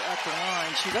 Enxler at the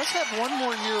line. She does have one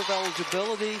more year of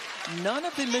eligibility. None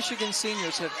of the Michigan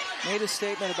seniors have made a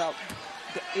statement about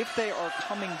if they are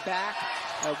coming back,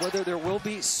 whether there will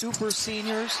be super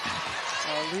seniors.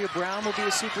 Leah Brown will be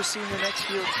a super senior next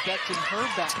year, expecting her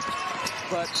back.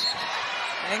 But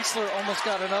Enxler almost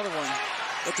got another one.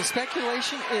 But the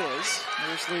speculation is,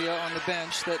 here's Leah on the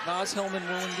bench, that Naz Hillman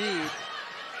will indeed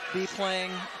be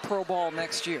playing pro ball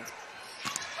next year.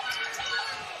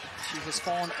 She has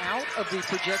fallen out of the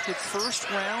projected first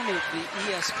round of the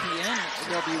ESPN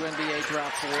WNBA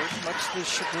draft board, much to the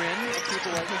chagrin of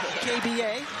people like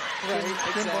KBA, right?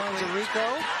 Kim Barnes-Arico.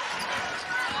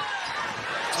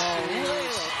 Oh,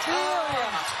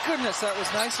 goodness, that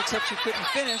was nice, except she couldn't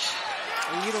finish.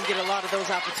 And you don't get a lot of those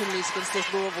opportunities against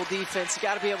this Louisville defense. You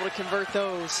got to be able to convert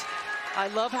those. I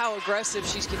love how aggressive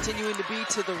she's continuing to be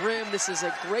to the rim. This is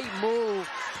a great move.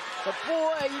 But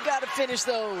boy, you got to finish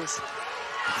those.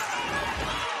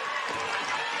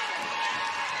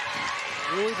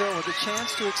 Louisville with a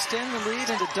chance to extend the lead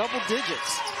into double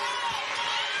digits.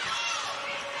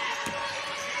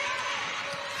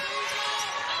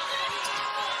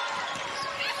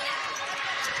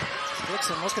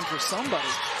 Dixon looking for somebody.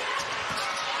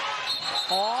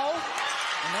 Hall,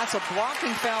 and that's a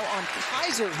blocking foul on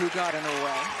Kaiser, who got in her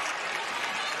way.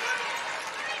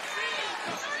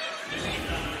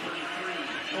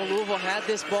 Well, Louisville had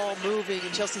this ball moving,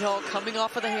 and Chelsea Hall coming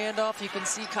off of the handoff. You can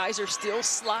see Kaiser still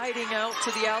sliding out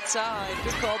to the outside.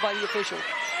 Good call by the official.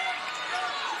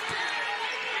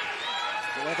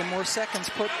 11 more seconds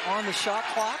put on the shot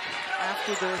clock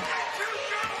after the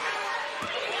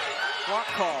block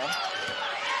call.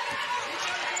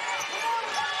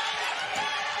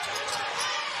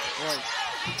 Boy,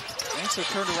 Enxler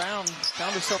turned around,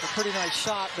 found herself a pretty nice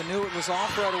shot, but knew it was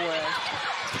off right away.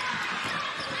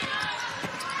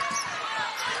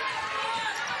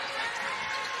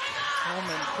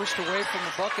 Hillman pushed away from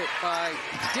the bucket by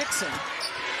Dixon.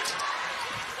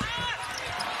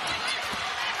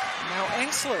 Now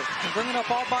Enxler can bring it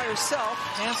up all by herself,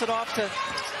 hands it off to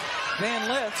Van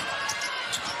Lith.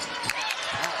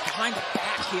 Behind the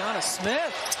back, Kiana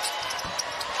Smith.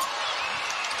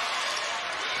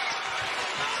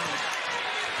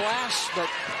 Flash, but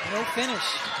no finish.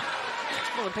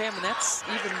 Well, and Pam, and that's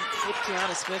even with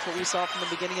Kiana Smith, what we saw from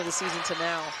the beginning of the season to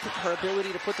now. Her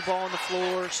ability to put the ball on the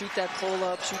floor, shoot that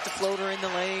pull-up, shoot the floater in the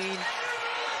lane.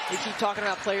 We keep talking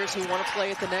about players who want to play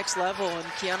at the next level, and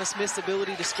Kiana Smith's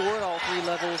ability to score at all three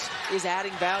levels is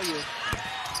adding value.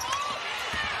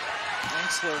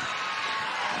 Enxler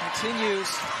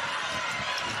continues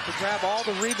to grab all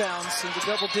the rebounds into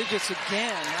double digits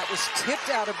again. That was tipped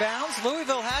out of bounds.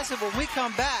 Louisville has it when we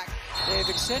come back. They've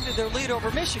extended their lead over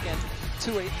Michigan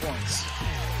to 8 points.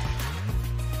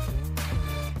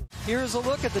 Here's a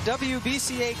look at the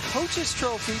WBCA Coaches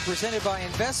Trophy presented by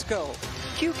Invesco.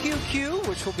 QQQ,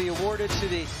 which will be awarded to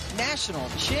the National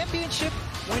Championship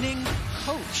winning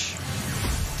coach.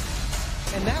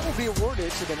 And that will be awarded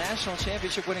to the National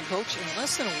Championship winning coach in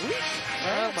less than a week.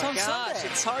 Oh my gosh,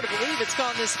 it's hard to believe it's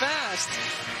gone this fast.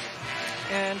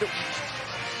 And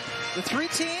the 3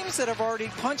 teams that have already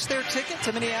punched their ticket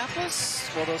to Minneapolis,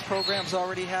 well, those programs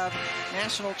already have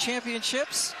national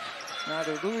championships.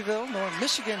 Neither Louisville nor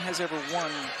Michigan has ever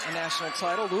won a national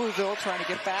title. Louisville trying to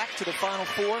get back to the Final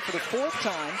Four for the 4th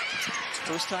time.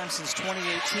 First time since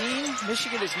 2018.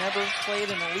 Michigan has never played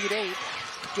an Elite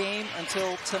 8 game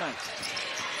until tonight.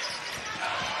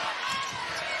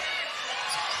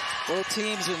 Both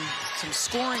teams in some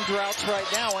scoring droughts right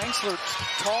now. Enxler,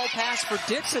 tall pass for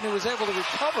Dixon, who was able to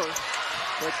recover,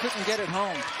 but couldn't get it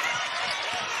home.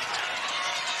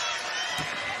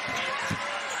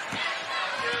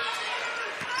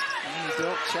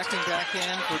 Built checking back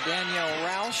in for Danielle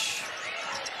Roush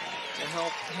to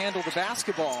help handle the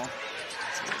basketball.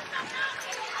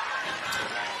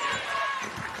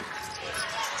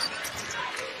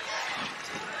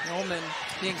 Hillman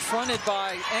being fronted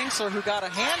by Enxler, who got a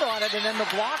hand on it, and then the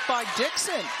block by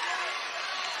Dixon.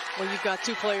 Well, you've got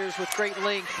 2 players with great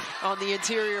length on the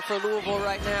interior for Louisville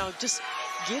right now. Just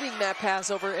getting that pass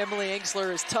over Emily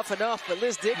Engsler is tough enough, but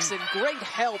Liz Dixon, great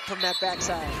help from that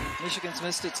backside. Michigan's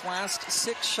missed its last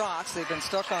 6 shots. They've been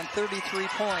stuck on 33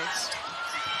 points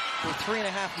for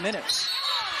 3.5 minutes.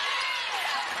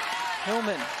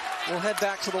 Hillman will head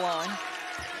back to the line.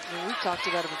 We've talked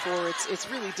about it before. It's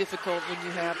really difficult when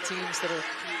you have teams that are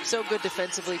so good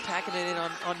defensively, packing it in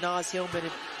on Naz Hillman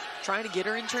and trying to get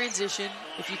her in transition.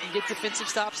 If you can get defensive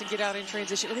stops and get out in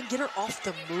transition, and then get her off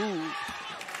the move.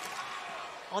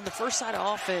 On the first side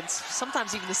of offense,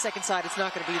 sometimes even the second side, it's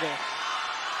not going to be there.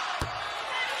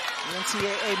 The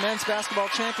NCAA Men's Basketball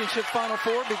Championship Final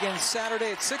Four begins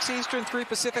Saturday at 6 Eastern, 3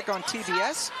 Pacific on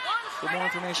TBS. For more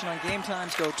information on game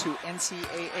times, go to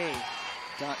ncaa.com.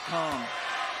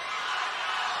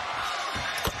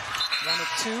 1 of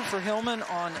 2 for Hillman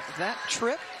on that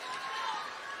trip.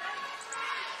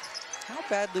 How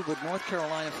badly would North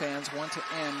Carolina fans want to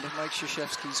end Mike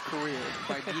Krzyzewski's career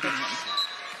by beating him?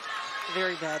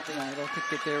 Very badly. I don't think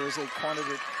that there is a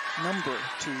quantitative number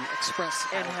to express.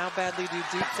 And how badly do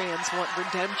Duke fans want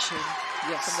redemption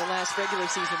from the last regular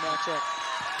season matchup?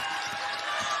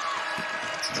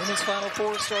 Women's Final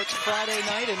Four starts Friday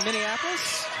night in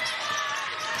Minneapolis.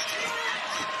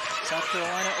 South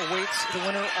Carolina awaits the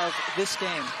winner of this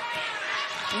game.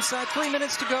 Inside 3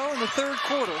 minutes to go in the third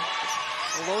quarter.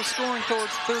 A low scoring third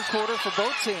quarter for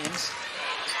both teams.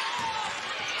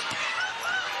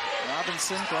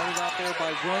 Robinson guarded out there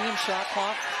by Williams. Shot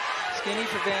clock. Skinny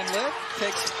for Van Lith.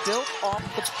 Takes Dilk off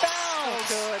the bounce.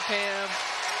 So good, Pam.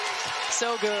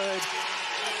 So good.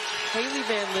 Hailey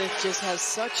Van Lith just has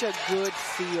such a good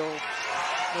feel.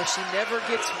 Where she never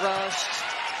gets rushed.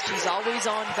 She's always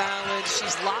on balance.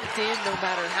 She's locked in no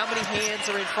matter how many hands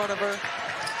are in front of her.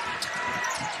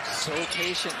 So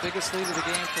patient. Biggest lead of the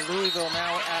game for Louisville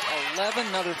now at 11.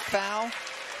 Another foul.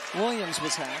 Williams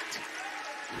was hacked.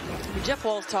 Jeff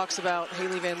Walz talks about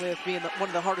Hailey Van Lith being one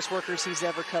of the hardest workers he's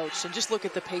ever coached. And just look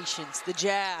at the patience, the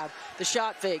jab, the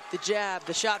shot fake, the jab,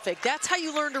 the shot fake. That's how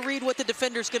you learn to read what the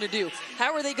defender's going to do.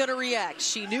 How are they going to react?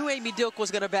 She knew Amy Dilk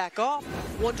was going to back off.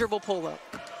 One dribble pull-up.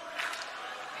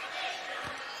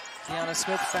 Deanna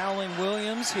Smith fouling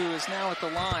Williams, who is now at the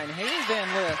line. Hailey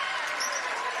Van Lith,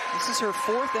 this is her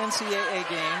 4th NCAA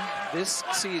game this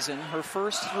season. Her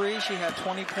first 3, she had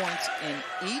 20 points in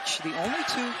each. The only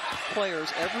 2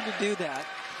 players ever to do that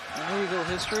in Louisville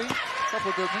history. A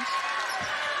couple of good ones.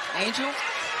 Angel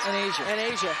and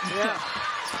Asia. Yeah.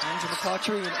 Angel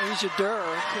McCautry and Asia Durr.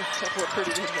 A couple of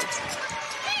pretty good ones.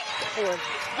 Or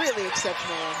really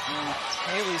exceptional ones.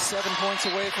 Haley's 7 points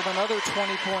away from another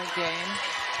 20-point game.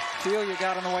 Celia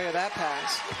got in the way of that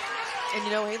pass. And,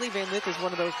 you know, Hailey Van Lith is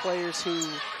one of those players who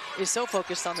is so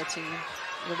focused on the team.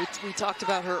 You know, we talked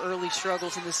about her early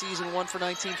struggles in the season, 1 for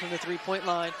 19 from the three-point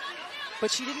line.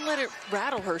 But she didn't let it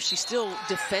rattle her. She still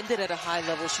defended at a high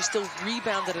level. She still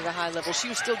rebounded at a high level. She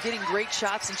was still getting great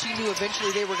shots, and she knew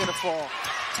eventually they were going to fall.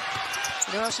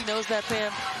 You know how she knows that,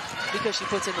 Pam? Because she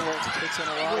puts in the work.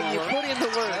 When you put in the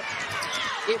work,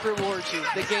 it rewards you.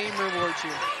 The game rewards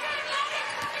you.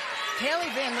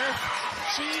 Hailey Van Lith,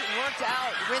 she worked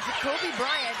out with Kobe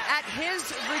Bryant at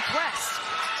his request.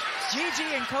 Gigi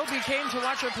and Kobe came to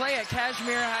watch her play at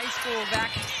Kashmere High School back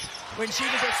when she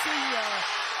was a senior.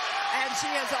 And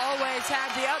she has always had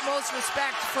the utmost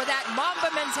respect for that Mamba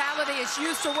mentality. She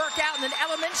used to work out in an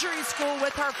elementary school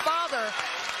with her father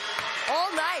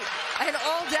all night and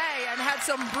all day and had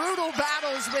some brutal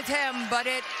battles with him, but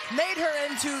it made her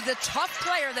into the tough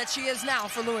player that she is now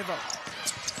for Louisville.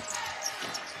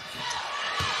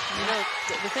 You know,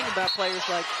 the thing about players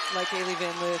like Hailey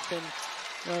Van Lith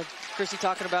and Chrissy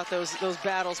talking about those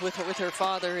battles with her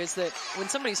father is that when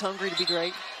somebody's hungry to be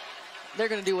great, they're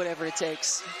going to do whatever it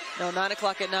takes. You know, 9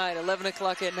 o'clock at night, 11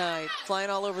 o'clock at night, flying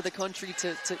all over the country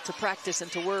to practice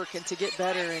and to work and to get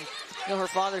better. And, you know, her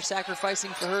father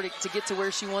sacrificing for her to get to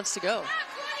where she wants to go.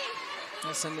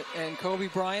 Yes, and Kobe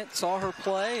Bryant saw her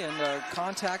play and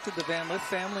contacted the Van Lith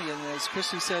family, and as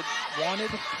Chrissy said,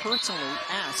 personally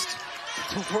asked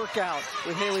to work out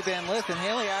with Hailey Van Lith. And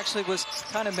Hailey actually was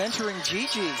kind of mentoring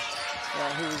Gigi,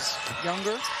 who's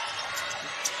younger.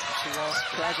 She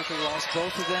tragically lost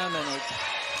both of them, and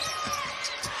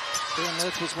Van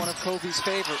Lith was one of Kobe's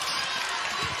favorites.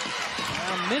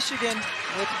 Now Michigan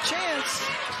with a chance.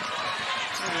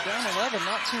 They were down 11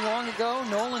 not too long ago.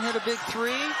 Nolan hit a big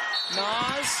 3.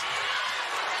 Naz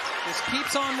just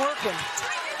keeps on working.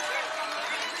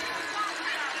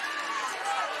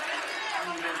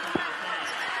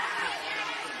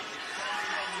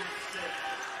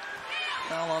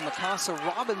 Foul on Mikasa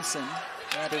Robinson.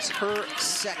 That is her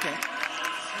second.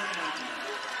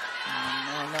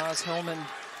 And now Naz Hillman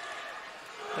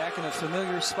back in a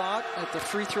familiar spot at the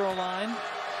free throw line.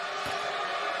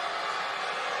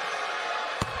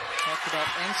 Talked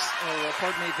about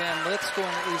Van Lith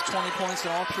scoring at least 20 points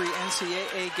in all 3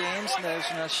 NCAA games. And there's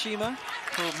Nashima,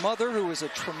 her mother, who was a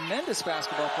tremendous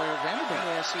basketball player at Vanderbilt.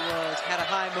 Yeah, she was. Had a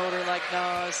high motor like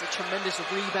Naz, a tremendous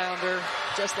rebounder,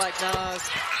 just like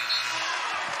Naz.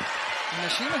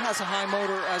 Nashima has a high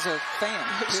motor as a fan.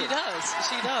 She does.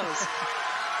 She does.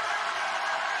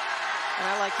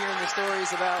 And I like hearing the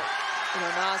stories about,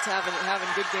 Naz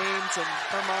having good games and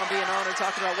her mom being on her,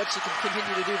 talking about what she can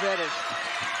continue to do better.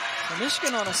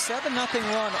 Michigan on a 7-0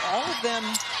 run, all of them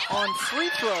on free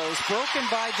throws, broken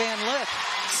by Van Lith.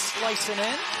 Slicing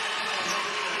in.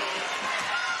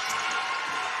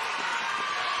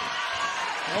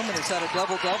 Hillman has had a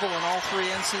double-double in all 3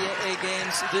 NCAA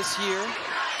games this year.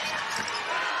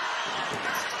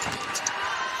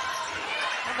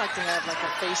 I'd like to have like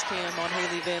a face cam on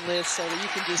Hailey Van Lith so that you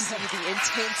can just see the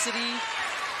intensity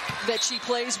that she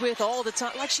plays with all the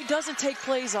time. Like, she doesn't take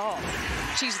plays off.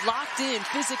 She's locked in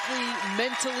physically,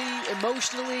 mentally,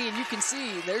 emotionally, and you can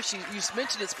see there you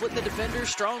mentioned it, split the defender,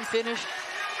 strong finish.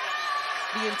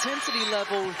 The intensity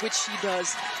level with which she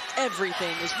does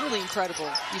everything is really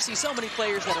incredible. You see so many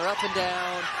players that are up and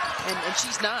down, and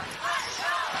she's not.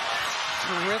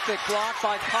 Terrific block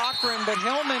by Cochran, but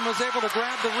Hillman was able to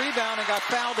grab the rebound and got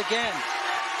fouled again.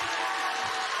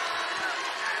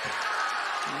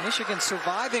 Michigan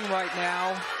surviving right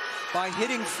now by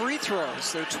hitting free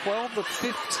throws. They're 12 of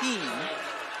 15.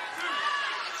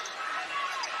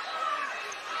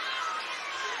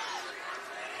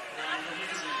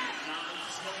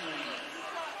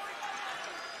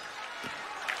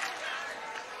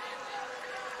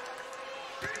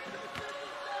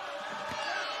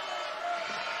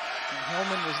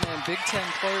 Hillman was named Big Ten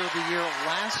Player of the Year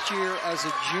last year as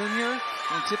a junior.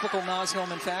 In typical Naz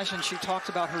Hillman fashion, she talked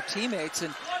about her teammates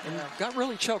and got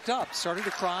really choked up. Started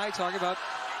to cry, talking about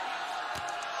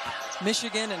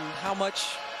Michigan and how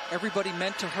much everybody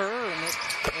meant to her,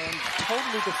 and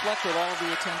totally deflected all of the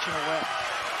attention away.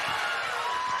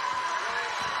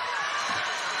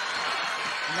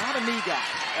 Not a me guy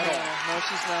at all. No,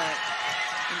 she's not.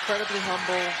 Incredibly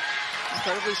humble,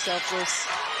 incredibly selfless.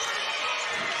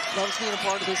 Loves being a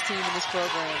part of this team and this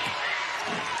program.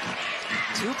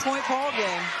 2-point ball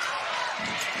game.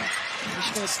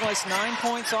 Michigan has sliced 9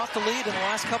 points off the lead in the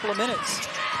last couple of minutes.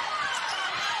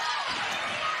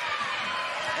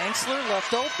 Angsler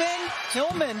left open.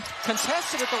 Hillman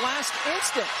contested at the last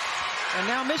instant. And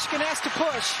now Michigan has to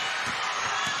push.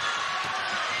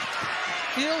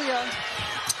 Filia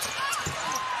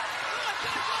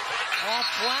off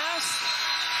glass.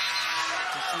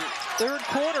 Third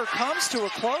quarter comes to a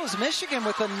close. Michigan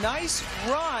with a nice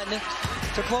run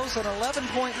to close an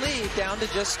 11-point lead down to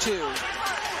just 2.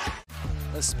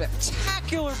 A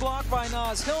spectacular block by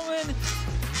Naz Hillman.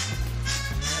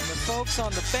 And the folks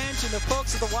on the bench and the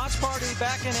folks at the watch party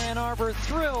back in Ann Arbor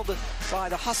thrilled by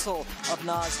the hustle of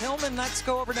Naz Hillman. Let's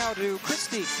go over now to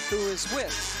Christy, who is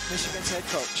with Michigan's head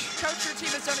coach. Coach, your team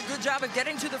has done a good job of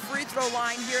getting to the free throw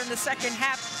line here in the second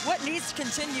half. What needs to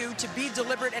continue to be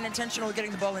deliberate and intentional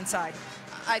getting the ball inside?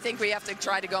 I think we have to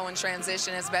try to go in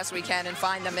transition as best we can and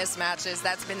find the mismatches.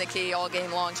 That's been the key all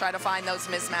game long. Try to find those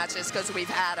mismatches because we've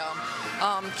had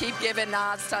them. Keep giving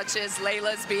Naz touches.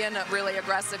 Layla's being really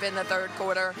aggressive in the third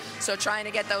quarter. So trying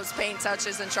to get those paint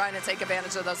touches and trying to take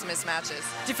advantage of those mismatches.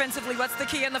 Defensively, what's the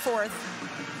key in the fourth?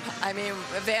 I mean,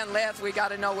 Van Lith, we got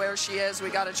to know where she is. We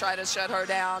got to try to shut her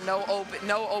down. No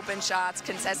open shots,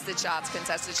 contested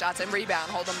shots, and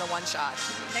rebound. Hold them to 1 shot.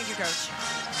 Thank you, Coach.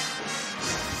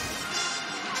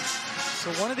 So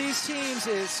one of these teams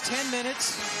is 10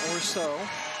 minutes or so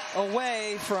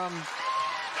away from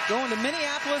going to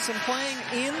Minneapolis and playing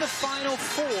in the Final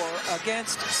Four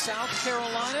against South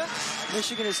Carolina.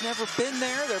 Michigan has never been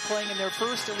there. They're playing in their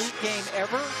first elite game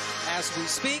ever as we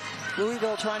speak.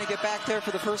 Louisville trying to get back there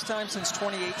for the first time since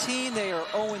 2018. They are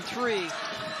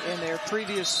 0-3 in their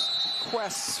previous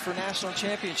quests for national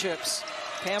championships.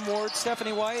 Pam Ward,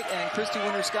 Stephanie White, and Christy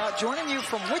Winter-Scott joining you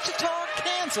from Wichita,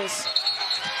 Kansas.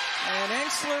 And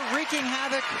Angsler wreaking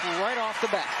havoc right off the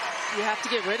bat. You have to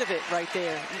get rid of it right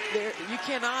there. You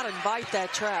cannot invite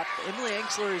that trap. Emily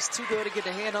Angsler is too good to get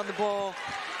a hand on the ball.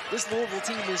 This Louisville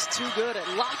team is too good at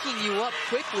locking you up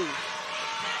quickly.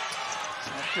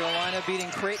 South Carolina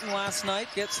beating Creighton last night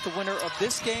gets the winner of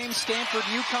this game. Stanford,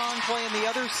 UConn playing the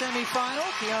other semifinal.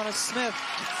 Kiana Smith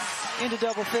into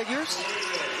double figures.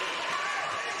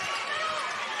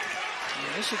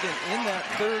 Michigan in that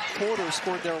third quarter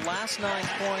scored their last 9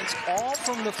 points, all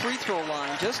from the free throw line.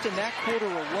 Just in that quarter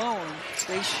alone,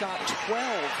 they shot 12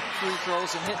 free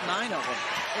throws and hit 9 of them.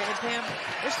 And Pam,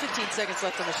 there's 15 seconds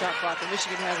left on the shot clock, and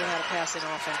Michigan hasn't had a passing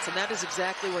offense, and that is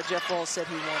exactly what Jeff Walz said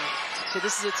he wanted. So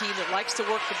this is a team that likes to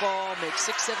work the ball, make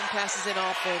 6-7 passes in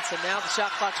offense, and now the shot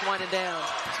clock's winding down.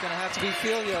 It's going to have to be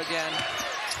Filia again.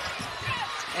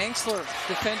 Angsler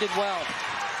defended well.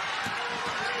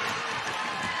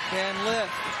 Van Lith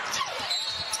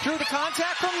drew the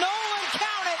contact from Nolan.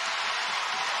 Count it!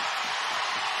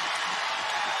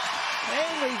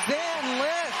 Hailey Van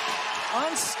Lith,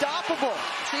 unstoppable.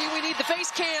 See, we need the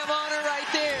face cam on her right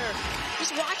there.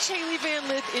 Just watch Hailey Van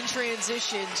Lith in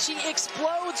transition. She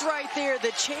explodes right there.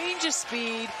 The change of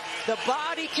speed, the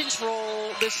body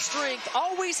control, the strength,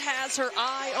 always has her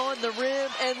eye on the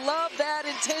rim, and love that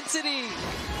intensity.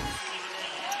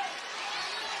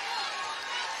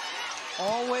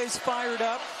 Always fired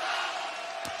up.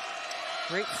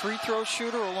 Great free throw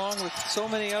shooter along with so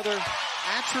many other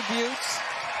attributes.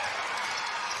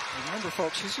 Remember,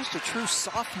 folks, she's just a true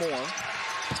sophomore.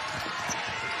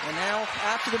 And now,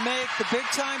 after the make, the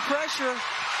big-time pressure.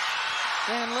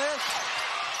 Van Lith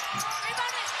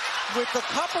with a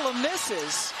couple of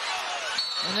misses.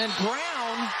 And then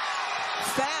Brown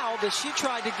fouled as she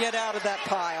tried to get out of that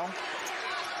pile.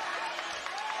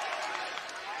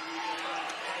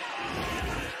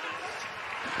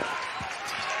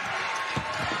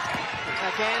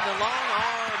 Again, the long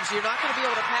arms, you're not going to be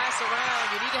able to pass around.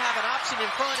 You need to have an option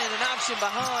in front and an option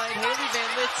behind. Hailey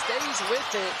Van Lith stays with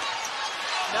it.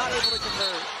 Not able to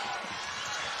convert.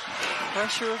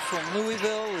 Pressure from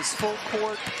Louisville is full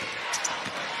court.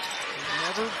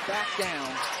 Never back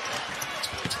down.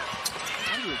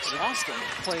 Kind of exhausting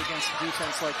to play against a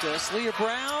defense like this. Leah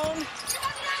Brown.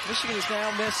 Michigan has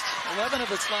now missed 11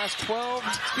 of its last 12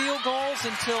 field goals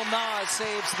until Nas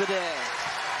saves the day.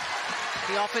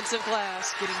 The offensive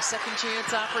glass getting second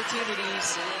chance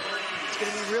opportunities. It's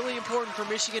going to be really important for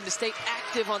Michigan to stay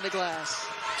active on the glass.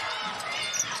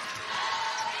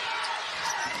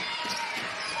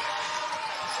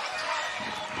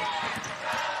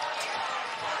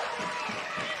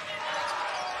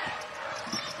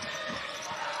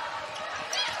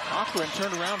 Cochran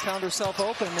turned around, found herself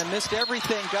open, and then missed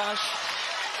everything. Gosh,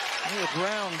 Leah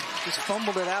Brown just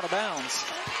fumbled it out of bounds.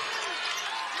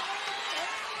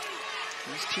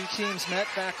 These two teams met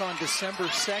back on December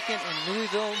 2nd, and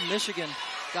Louisville, Michigan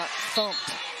got thumped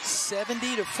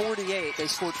 70-48. They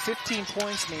scored 15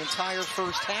 points in the entire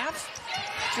first half.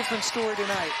 Different story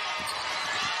tonight.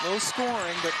 Low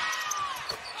scoring, but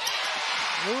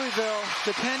Louisville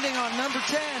depending on number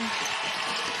 10.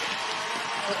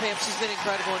 Well, Pam, she's been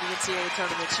incredible in the NCAA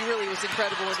tournament. She really was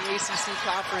incredible in the ACC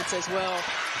conference as well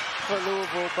for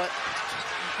Louisville, but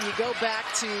you go back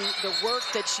to the work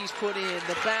that she's put in,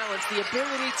 the balance, the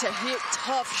ability to hit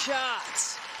tough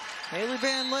shots. Hailey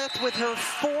Van Lith with her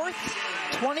 4th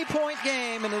 20-point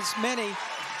game and as many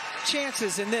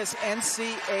chances in this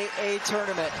NCAA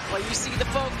tournament. Well, you see the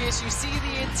focus, you see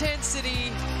the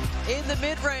intensity in the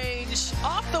mid-range,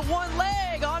 off the one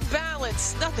leg, on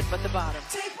balance, nothing but the bottom.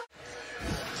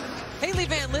 Hailey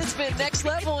Van Lith's been next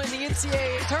level in the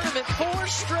NCAA tournament. 4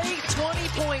 straight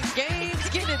 20-point games,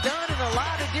 getting it done in a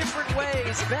lot of different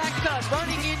ways. Back cut,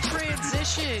 running in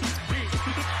transition.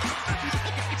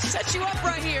 Set you up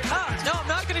right here. Oh, no, I'm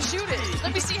not going to shoot it.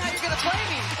 Let me see how you're going to play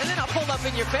me. And then I'll pull up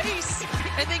in your face.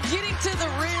 And then getting to the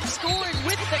rim, scoring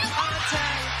with the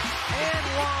contact. And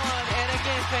one. And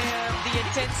again, Pam, the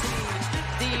intensity,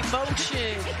 the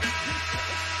emotion.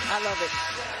 I love it.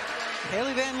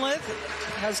 Hailey Van Lith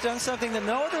has done something that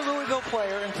no other Louisville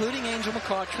player, including Angel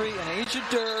McCautry and Aja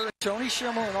Durr, Tony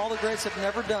Schimmel, and all the greats have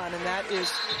never done, and that is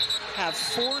have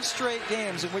 4 straight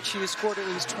games in which she has scored at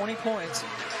least 20 points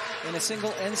in a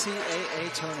single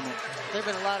NCAA tournament. There have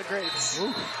been a lot of greats.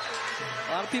 Ooh,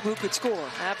 a lot of people who could score.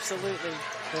 Absolutely.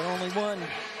 But only one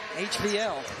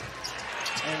HVL.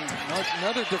 And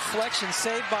another deflection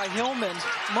saved by Hillman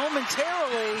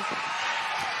momentarily.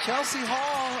 Chelsea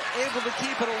Hall able to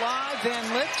keep it alive.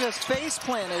 Van Lith just face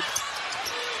planted.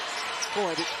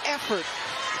 Boy, the effort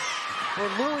for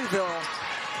Louisville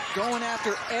going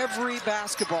after every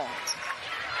basketball.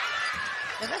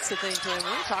 And that's the thing, Tim.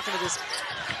 We're talking to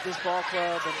this ball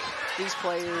club and these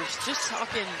players, just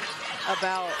talking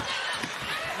about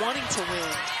wanting to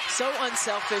win. So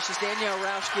unselfish, as Danielle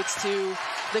Rausch gets to,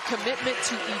 the commitment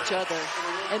to each other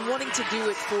and wanting to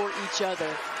do it for each other.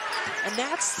 And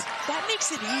that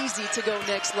makes it easy to go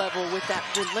next level with that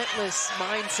relentless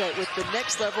mindset, with the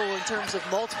next level in terms of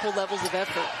multiple levels of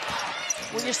effort,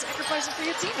 when you're sacrificing for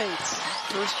your teammates.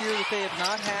 First year that they have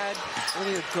not had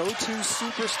really a go-to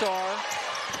superstar.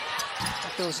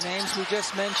 those names we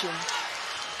just mentioned.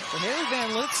 But Hailey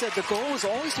Van Lith said the goal was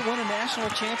always to win a national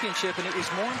championship, and it was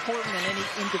more important than any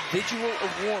individual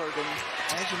award.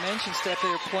 And as you mentioned, Steph,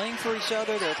 they're playing for each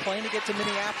other. They're playing to get to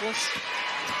Minneapolis.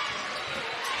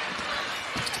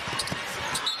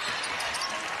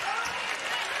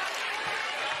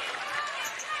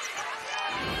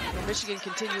 Michigan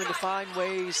continuing to find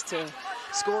ways to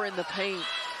score in the paint.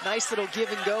 Nice little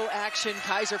give and go action.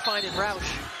 Kaiser finding Roush.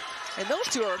 And those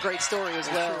two are a great story as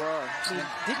well. Sure are. I mean,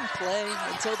 didn't play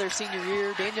until their senior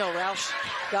year. Danielle Roush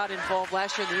got involved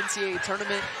last year in the NCAA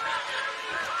tournament.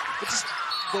 But just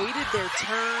waited their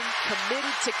turn,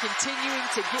 committed to continuing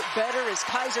to get better as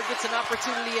Kaiser gets an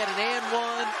opportunity at an and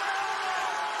one.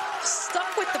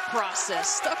 Stuck with the process,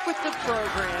 stuck with the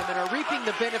program, and are reaping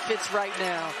the benefits right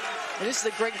now. And this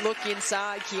is a great look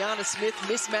inside. Kiana Smith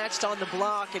mismatched on the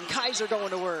block, and Kaiser going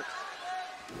to work.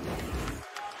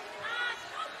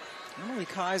 Emily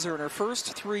Kaiser, in her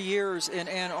first 3 years in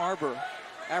Ann Arbor,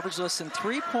 averaged less than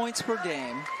 3 points per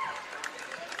game.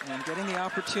 And getting the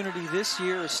opportunity this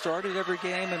year, started every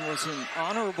game and was an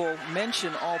honorable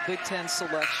mention All Big Ten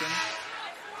selection.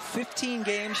 15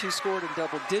 games she scored in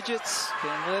double digits.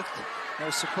 Van Lith, no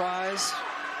surprise.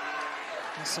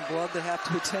 And some blood they have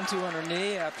to attend to on her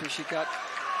knee after she got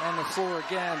on the floor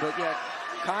again. But yeah,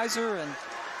 Kaiser and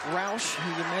Roush, who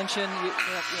you mentioned,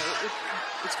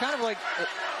 it's kind of like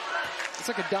it's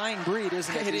like a dying breed,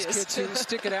 isn't it? These kids who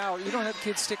stick it out. You don't have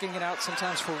kids sticking it out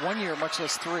sometimes for 1 year, much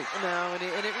less 3. No, and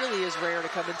it really is rare to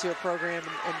come into a program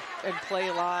and play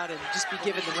a lot and just be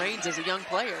given the reins as a young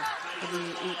player. And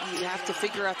you have to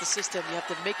figure out the system. You have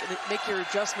to make your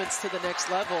adjustments to the next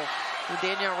level. And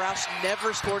Danielle Roush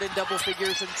never scored in double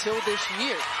figures until this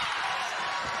year.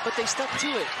 But they stuck to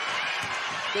it.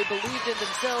 They believed in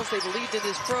themselves. They believed in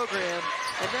this program.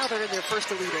 And now they're in their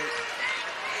first Elite Eight.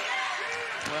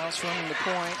 Roush running the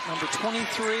point. Number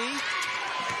 23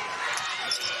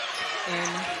 in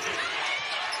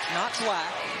not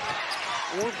black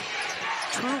or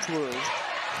true blue.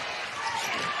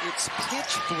 It's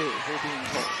pitch blue, they're being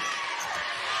told.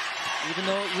 Even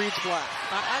though it reads black.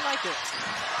 I like it.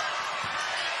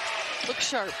 Looks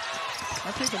sharp.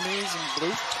 I think amazing blue,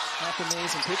 not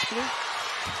amazing pitch blue.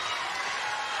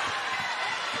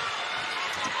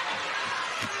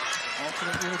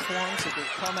 Alternate uniforms that they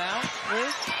come out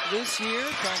with this year,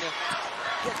 trying to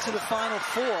get to the Final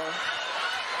Four.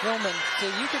 Hillman, so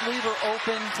you could leave her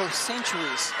open for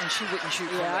centuries and she wouldn't shoot.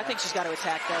 Yeah, I think she's got to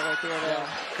attack that right there, though. Yeah.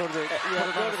 Go to the rim.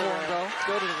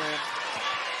 Go to the rim.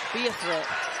 Be a threat.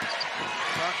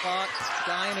 Shot clock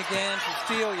dying again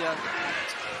for Filia,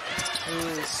 who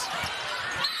is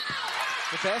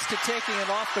the best at taking it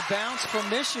off the bounce from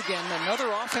Michigan. Another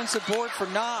offensive board for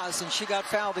Nas, and she got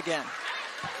fouled again.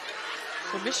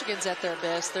 When Michigan's at their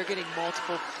best, they're getting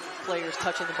multiple players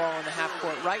touching the ball in the half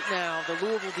court. Right now, the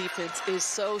Louisville defense is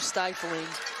so stifling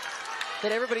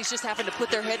that everybody's just having to put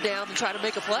their head down and try to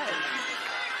make a play.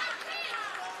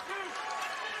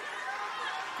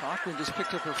 Cochran just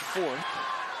picked up her 4th.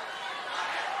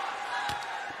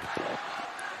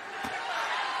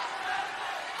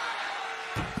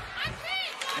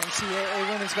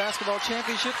 NCAA Women's Basketball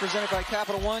Championship presented by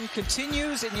Capital One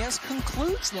continues and yes,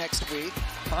 concludes next week.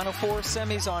 Final Four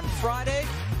semis on Friday.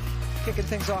 Kicking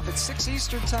things off at 6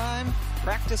 Eastern time.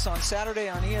 Practice on Saturday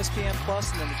on ESPN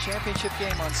Plus, and then the championship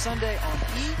game on Sunday on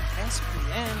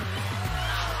ESPN.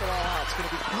 Check it all out. It's going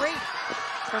to be great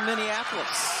for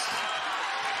Minneapolis.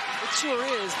 It sure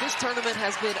is. This tournament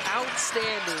has been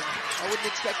outstanding. I wouldn't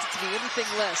expect it to be anything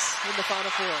less in the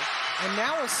Final Four. And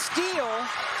now a steal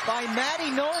by Maddie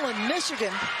Nolan.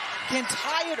 Michigan can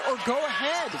tie it or go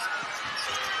ahead.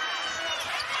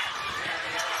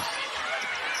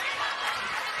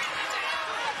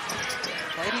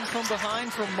 Fighting from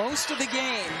behind for most of the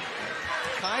game.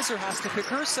 Kaiser has to pick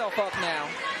herself up now.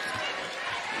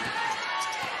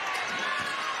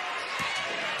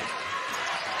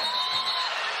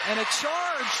 And a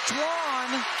charge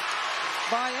drawn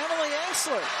by Emily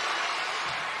Ensler.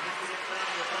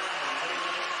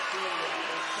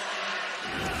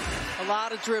 A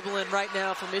lot of dribbling right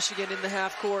now for Michigan in the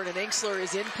half court, and Ensler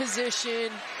is in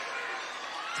position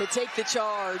to take the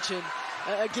charge. And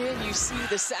again, you see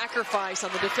the sacrifice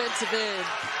on the defensive end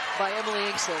by Emily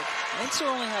Ensler. Ensler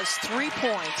only has 3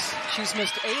 points. She's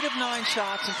missed 8 of 9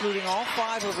 shots, including all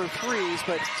 5 of her threes,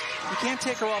 but you can't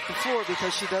take her off the floor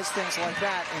because she does things like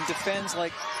that and defends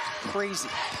like crazy.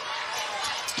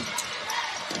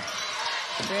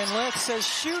 Van Lith says,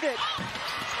 shoot it.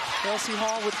 Kelsey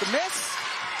Hall with the miss.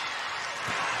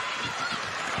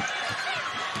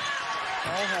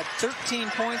 Hall had 13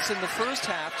 points in the first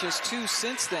half, just 2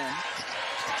 since then.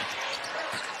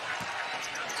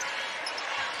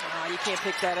 You can't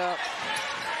pick that up.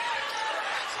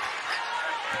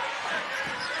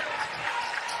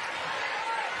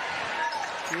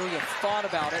 Julia thought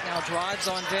about it, now drives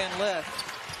on Van Lith.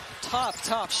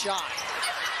 Tough shot.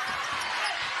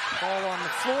 Ball on the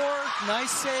floor.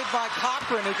 Nice save by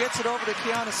Cochran, who gets it over to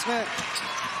Kiana Smith.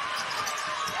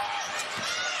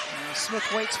 And Smith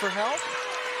waits for help.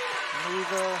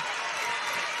 Louisville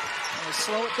will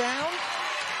slow it down.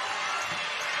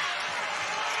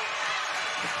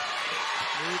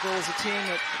 Louisville is a team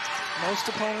that most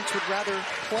opponents would rather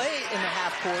play in the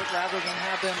half court rather than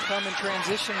have them come in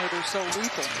transition where they're so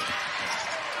lethal.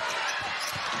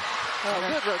 Oh,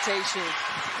 good rotation.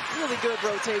 Really good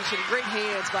rotation. Great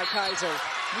hands by Kaiser.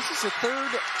 This is the third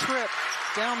trip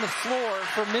down the floor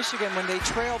for Michigan when they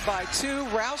trailed by 2.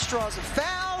 Rouse draws a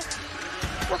foul.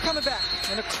 We're coming back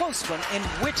in a close one in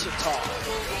Wichita.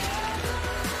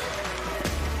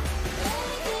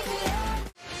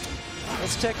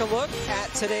 Let's take a look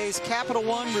at today's Capital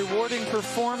One rewarding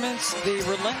performance, the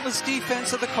relentless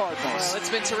defense of the Cardinals. Well, it's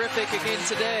been terrific again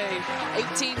today.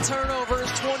 18 turnovers,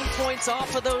 20 points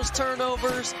off of those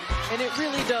turnovers, and it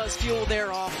really does fuel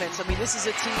their offense. I mean, this is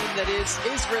a team that is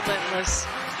relentless.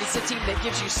 It's a team that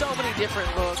gives you so many different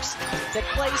looks, that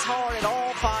plays hard at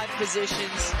all 5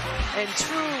 positions, and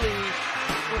truly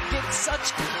will get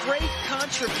such great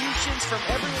contributions from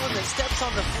everyone that steps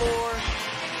on the floor.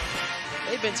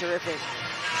 They've been terrific.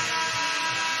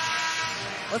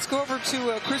 Let's go over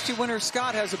to Christy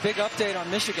Winter-Scott has a big update on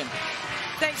Michigan.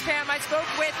 Thanks, Pam. I spoke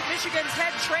with Michigan's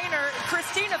head trainer,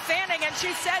 Christina Fanning, and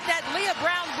she said that Leah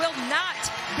Brown will not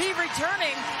be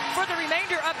returning for the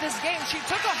remainder of this game. She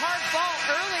took a hard fall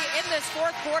early in this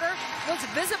 4th quarter, was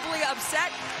visibly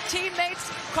upset. Teammates,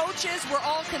 coaches were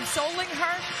all consoling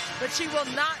her, but she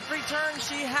will not return.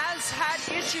 She has had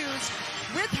issues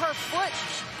with her foot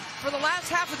for the last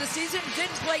half of the season.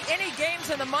 Didn't play any games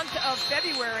in the month of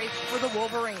February for the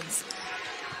Wolverines.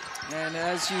 And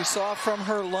as you saw from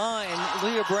her line,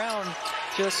 Leah Brown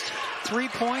just 3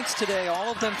 points today,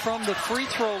 all of them from the free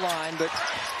throw line, but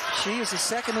she is the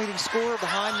second leading scorer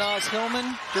behind Naz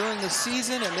Hillman during the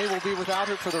season, and they will be without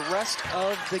her for the rest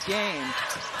of the game.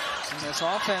 And this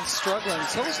offense struggling,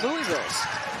 so is Louisville's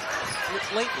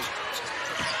lately.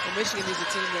 And Michigan is a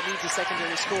team that needs a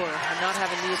secondary scorer, and not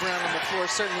having Leah Brown on the floor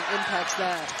certainly impacts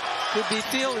that. Could be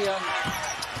Thelia.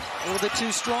 A little bit too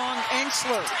strong.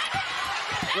 Enxler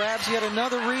grabs yet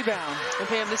another rebound. And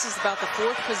Pam, this is about the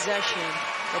 4th possession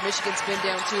where Michigan's been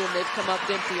down 2 and they've come up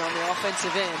empty on the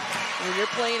offensive end. And when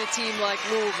you're playing a team like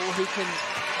Louisville who can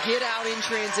get out in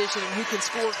transition and who can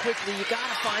score quickly, you got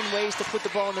to find ways to put the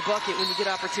ball in the bucket when you get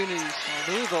opportunities.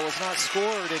 Louisville has not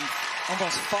scored in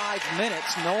almost 5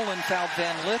 minutes. Nolan fouled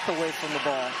Van Lith away from the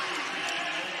ball.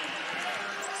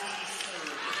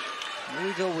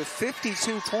 Louisville with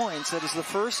 52 points. That is the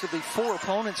first of the 4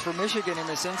 opponents for Michigan in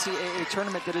this NCAA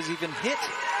tournament that has even hit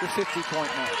the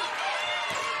 50-point mark.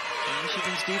 And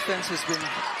Michigan's defense has been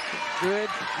good.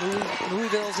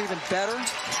 Louisville's even better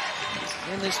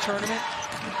in this tournament.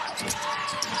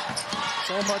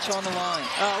 So much on the line.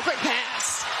 Oh, great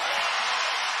pass.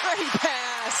 Great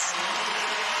pass.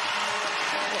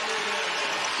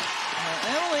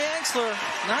 Emily Enxler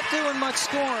not doing much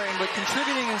scoring, but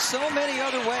contributing in so many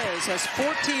other ways. Has 14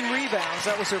 rebounds.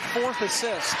 That was her 4th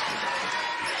assist.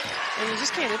 And you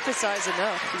just can't emphasize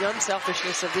enough the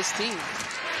unselfishness of this team.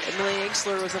 Emily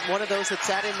Enxler was one of those that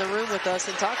sat in the room with us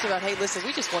and talked about, hey, listen,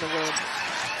 we just want to win.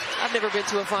 I've never been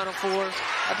to a Final Four.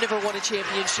 I've never won a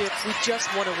championship. We just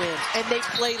want to win. And they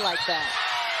play like that.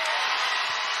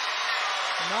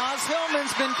 Naz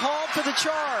Hillman's been called to the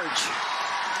charge.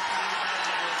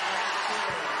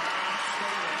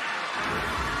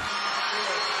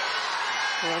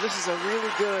 Well, this is a really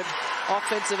good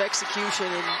offensive execution,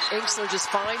 and Enxler just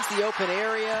finds the open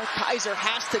area. Kaiser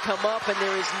has to come up, and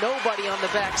there is nobody on the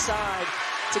backside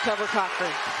to cover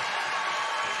Cochran.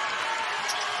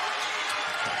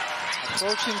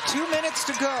 Approaching 2 minutes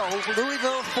to go.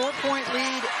 Louisville 4-point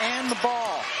lead and the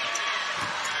ball.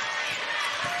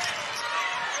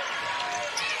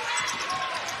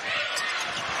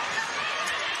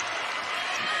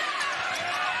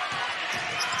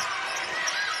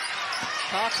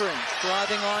 Cochran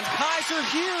driving on Kaiser,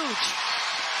 huge.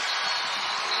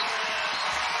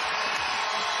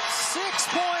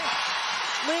 6-point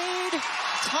lead,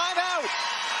 timeout,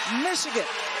 Michigan.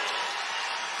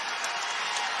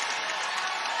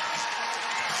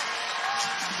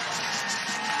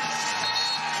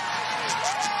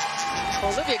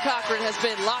 Well, Olivia Cochran has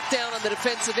been locked down on the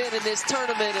defensive end in this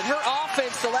tournament, and her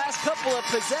offense the last couple of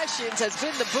possessions has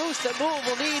been the boost that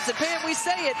Louisville needs. And Pam, we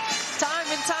say it time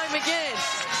and time again.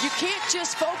 You can't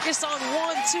just focus on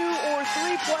 1, 2, or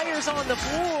 3 players on the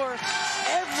floor.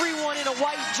 Everyone in a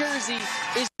white jersey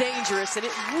is dangerous, and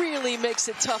it really makes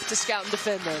it tough to scout and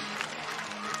defend them.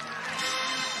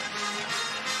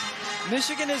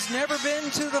 Michigan has never been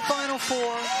to the Final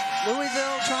Four.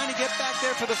 Louisville trying to get back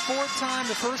there for the 4th time,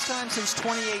 the first time since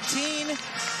 2018.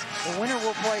 The winner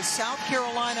will play South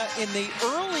Carolina in the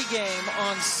early game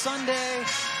on Sunday.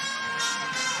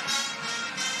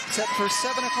 Set for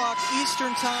 7 o'clock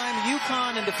Eastern time.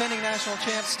 UConn and defending national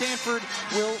champ Stanford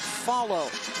will follow.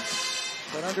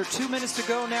 But under 2 minutes to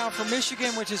go now for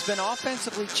Michigan, which has been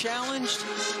offensively challenged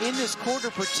in this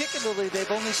quarter particularly. They've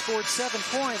only scored 7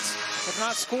 points, have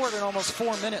not scored in almost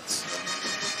 4 minutes.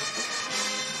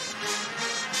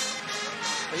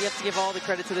 But you have to give all the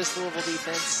credit to this Louisville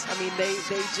defense. I mean, they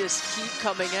just keep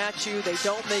coming at you. They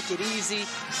don't make it easy.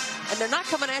 And they're not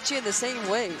coming at you in the same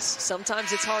ways.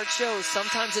 Sometimes it's hard shows.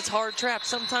 Sometimes it's hard traps.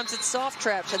 Sometimes it's soft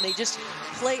traps. And they just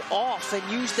play off and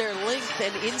use their length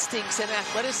and instincts and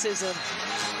athleticism.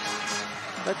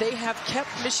 But they have kept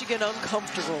Michigan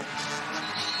uncomfortable.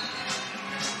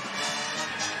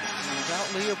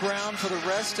 Without Leah Brown for the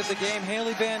rest of the game,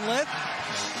 Hailey Van Lith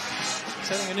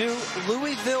setting a new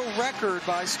Louisville record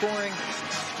by scoring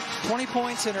 20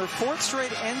 points in her 4th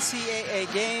straight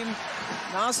NCAA game.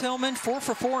 Naz Hillman, 4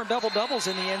 for 4 in double-doubles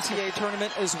in the NCAA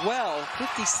tournament as well.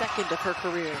 52nd of her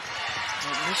career.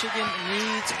 And Michigan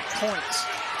needs points.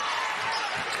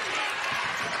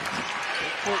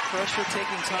 Court pressure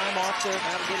taking time off the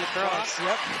cross.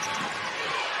 Yep.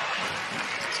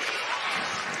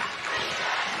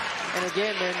 And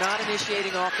again, they're not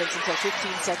initiating offense until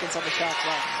 15 seconds on the shot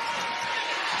clock.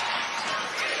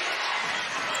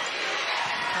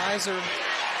 Kaiser,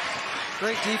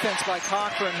 great defense by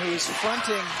Cochran, who's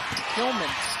fronting Hillman.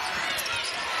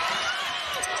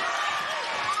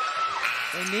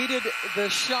 They needed the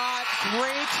shot.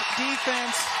 Great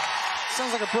defense.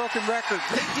 Sounds like a broken record.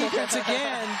 Great defense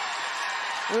again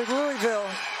with Louisville.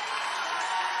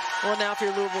 Well, now if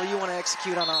you're Louisville, you want to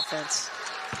execute on offense.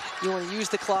 You want to use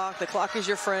the clock. The clock is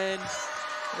your friend.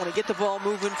 You want to get the ball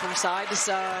moving from side to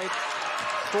side.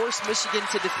 Force Michigan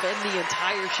to defend the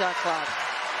entire shot clock.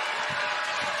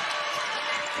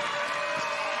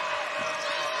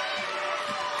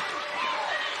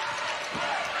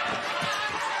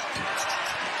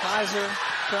 Kaiser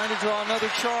trying to draw another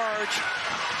charge.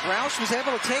 Roush was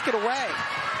able to take it away.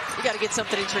 You got to get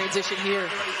something in transition here.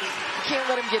 You can't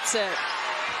let him get set.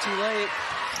 Too late.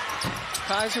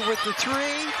 Kaiser with the 3.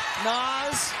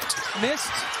 Naz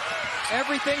missed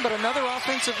everything but another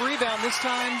offensive rebound, this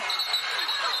time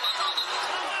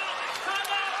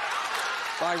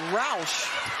by Roush.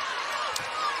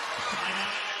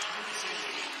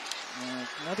 And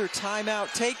another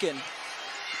timeout taken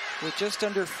with just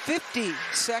under 50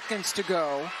 seconds to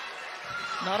go.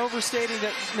 Not overstating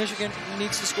that Michigan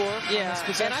needs to score. Yeah,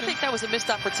 and I think that was a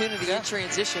missed opportunity in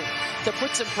transition to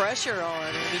put some pressure on.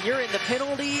 I mean, you're in the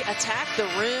penalty, attack the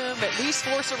rim, at least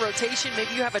force a rotation.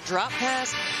 Maybe you have a drop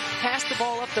pass the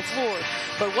ball up the floor.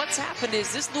 But what's happened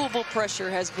is this Louisville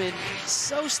pressure has been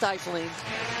so stifling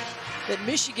that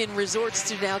Michigan resorts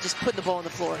to now just putting the ball on the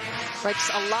floor. Right,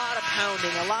 just a lot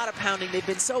of pounding. They've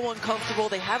been so uncomfortable.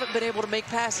 They haven't been able to make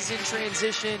passes in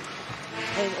transition.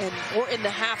 Or in the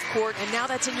half court, and now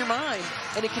that's in your mind,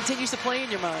 and it continues to play in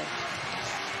your mind.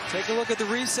 Take a look at the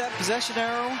reset. Possession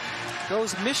arrow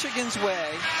goes Michigan's way.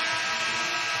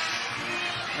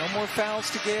 No more fouls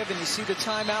to give, and you see the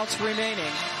timeouts remaining.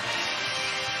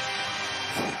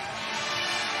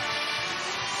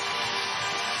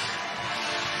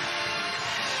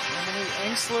 Emily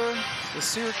Engsler, the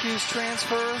Syracuse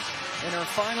transfer, in her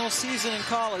final season in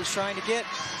college, trying to get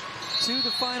to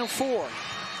the Final Four.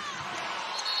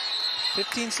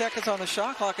 15 seconds on the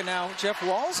shot clock, and now Jeff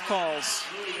Walz calls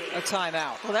a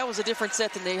timeout. Well, that was a different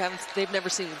set than they've never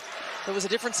seen. It was a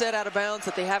different set out of bounds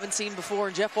that they haven't seen before,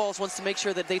 and Jeff Walz wants to make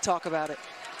sure that they talk about it.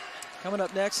 Coming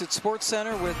up next at Sports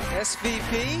Center with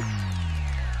SVP.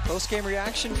 Post-game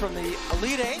reaction from the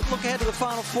Elite Eight. Look ahead to the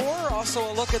Final Four. Also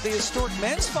a look at the historic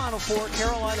men's Final Four.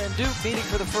 Carolina and Duke meeting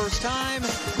for the first time.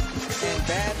 And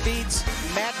Bad Beats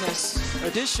Madness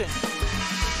edition.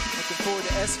 Looking forward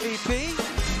to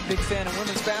SVP. Big fan of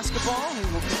women's basketball. We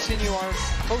will continue our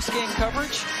post-game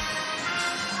coverage.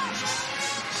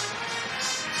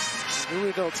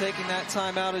 Louisville taking that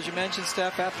timeout, as you mentioned,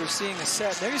 Steph, after seeing the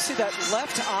set. There you see that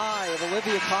left eye of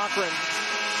Olivia Cochran.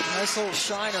 Nice little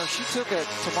shiner. She took a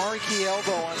Tamari Key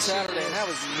elbow on Saturday, and that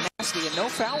was nasty, and no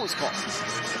foul was called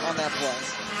on that play.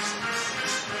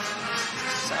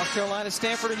 South Carolina,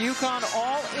 Stanford, and UConn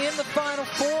all in the Final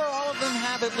Four. All of them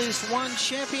have at least one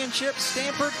championship.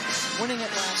 Stanford winning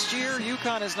it last year.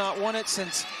 UConn has not won it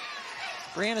since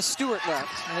Brianna Stewart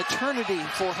left. An eternity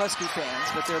for Husky fans,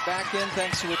 but they're back in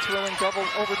thanks to a thrilling double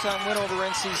overtime win over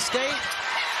NC State.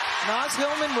 Naz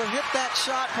Hillman will hit that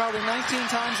shot probably 19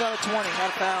 times out of 20.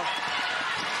 Not a foul.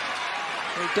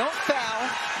 They don't foul.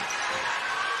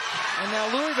 And now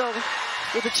Louisville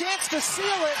with a chance to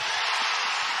seal it.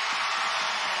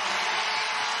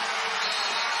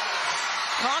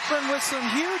 Cochran with some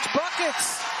huge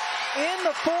buckets in the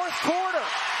fourth quarter.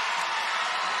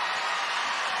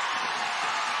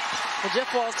 Well,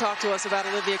 Jeff Walz talked to us about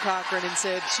Olivia Cochran and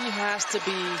said she has to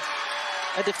be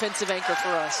a defensive anchor for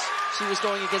us. She was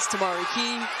going against Tamari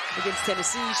Key, against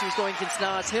Tennessee. She was going against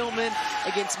Naz Hillman,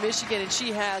 against Michigan, and she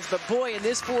has. But boy, in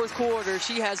this fourth quarter,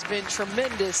 she has been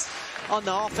tremendous on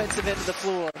the offensive end of the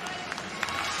floor.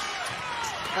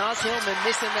 Naz Hillman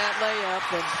missing that layup,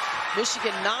 and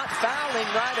Michigan not fouling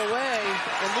right away.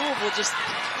 And Louisville just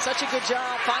such a good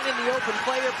job finding the open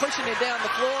player, pushing it down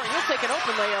the floor. And he'll take an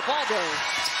open layup all day.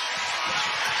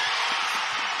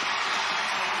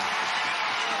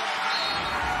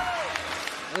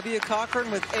 Olivia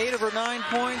Cochran with 8 of her 9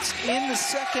 points in the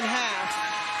second half.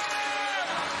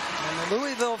 And the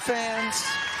Louisville fans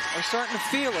are starting to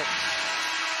feel it.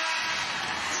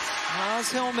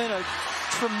 Naz Hillman, a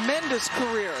tremendous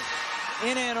career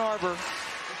in Ann Arbor.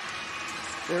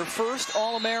 Their first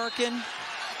All-American.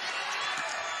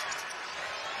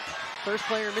 First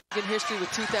player in Michigan history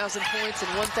with 2,000 points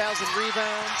and 1,000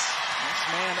 rebounds. That's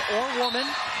man or woman.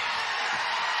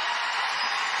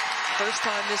 First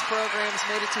time this program's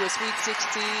made it to a Sweet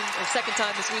 16, or second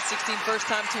time the Sweet 16, first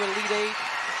time to Elite 8.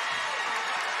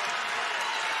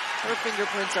 Her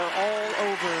fingerprints are all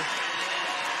over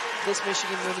this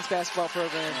Michigan women's basketball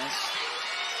program.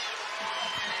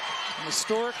 An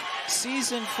historic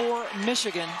season for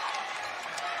Michigan.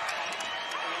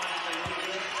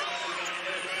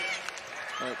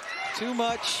 But too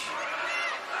much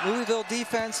Louisville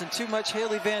defense and too much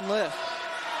Hailey Van Lith.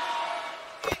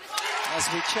 As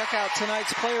we check out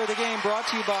tonight's player of the game, brought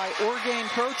to you by Orgain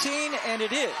Protein, and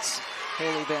it is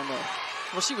Hailey Van Lith.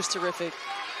 Well, she was terrific.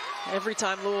 Every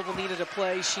time Louisville needed a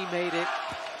play, she made it.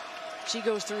 She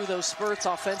goes through those spurts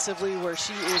offensively where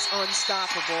she is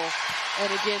unstoppable.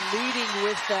 And again, leading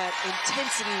with that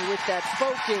intensity, with that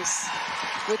focus,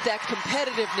 with that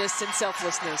competitiveness and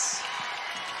selflessness.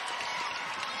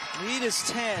 Lead is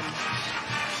 10.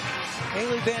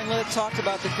 Hailey Van Lith talked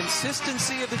about the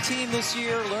consistency of the team this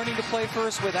year, learning to play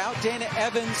first without Dana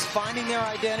Evans, finding their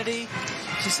identity.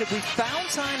 She said, we found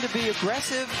time to be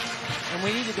aggressive, and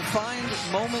we needed to find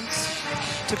moments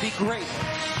to be great.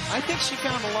 I think she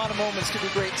found a lot of moments to be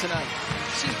great tonight.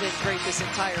 She's been great this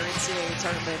entire NCAA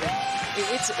tournament.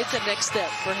 It's a next step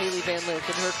for Hailey Van Lith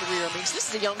in her career. I mean, this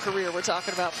is a young career we're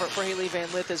talking about for Hailey Van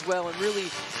Lith as well, and really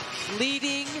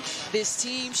leading this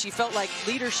team. She felt like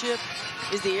leadership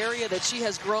is the area that she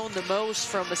has grown the most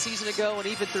from a season ago and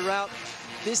even throughout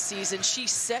this season. She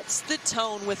sets the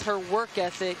tone with her work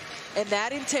ethic and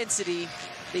that intensity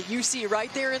that you see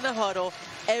right there in the huddle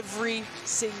every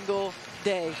single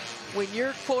day. When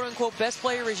your quote-unquote best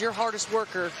player is your hardest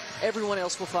worker, everyone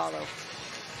else will follow.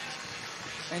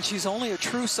 And she's only a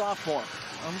true sophomore.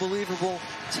 Unbelievable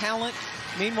talent.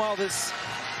 Meanwhile, this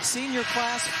senior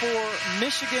class for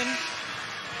Michigan,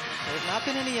 there have not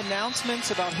been any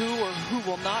announcements about who or who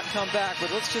will not come back,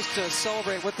 but let's just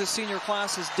celebrate what this senior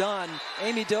class has done.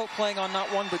 Amy Dilk playing on not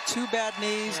one but two bad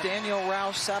knees. Yeah. Danielle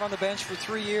Roush sat on the bench for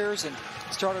 3 years and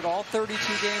started all 32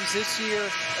 games this year.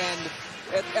 And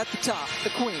at the top,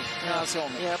 the queen, Naz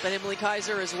Hillman. Yep, and Emily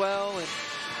Kaiser as well. And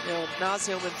you know, Naz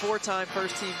Hillman, 4-time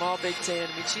first team All Big Ten.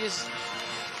 I mean, she is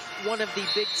one of the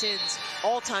Big Ten's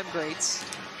all-time greats.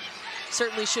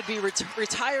 Certainly should be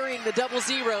retiring the double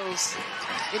zeros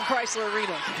in Chrysler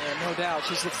Arena. Yeah, no doubt.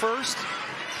 She's the first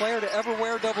player to ever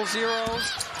wear double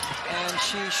zeros, and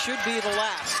she should be the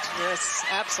last. Yes,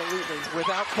 absolutely.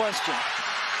 Without question.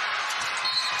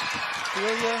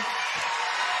 Celia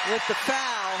with the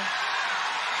foul.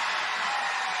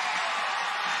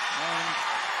 And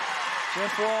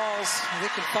Jeff Walz, they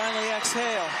can finally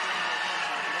exhale.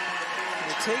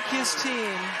 He'll take his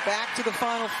team back to the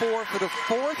Final Four for the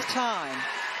 4th time.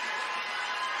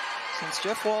 Since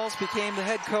Jeff Walz became the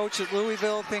head coach at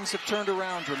Louisville, things have turned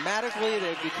around dramatically.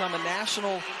 They've become a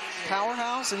national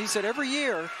powerhouse, and he said every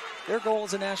year their goal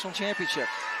is a national championship.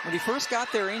 When he first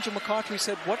got there, Angel McCautry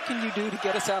said, what can you do to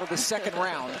get us out of the second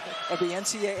round of the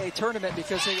NCAA tournament,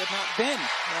 because they had not been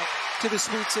to the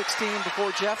Sweet 16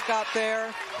 before Jeff got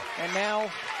there, and now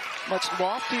much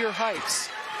loftier heights.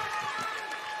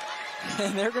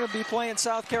 And they're going to be playing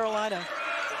South Carolina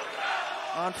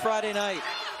on Friday night.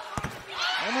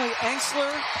 Emily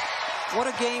Engstler, what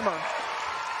a gamer.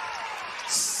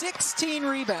 16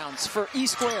 rebounds for E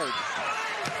squared.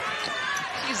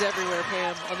 She's everywhere,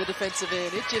 Pam, on the defensive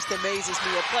end. It just amazes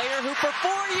me. A player who for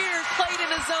 4 years played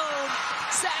in a zone,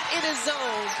 sat in a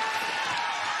zone.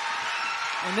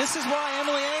 And this is why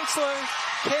Emily Engstler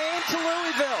came to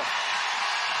Louisville,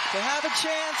 to have a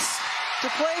chance to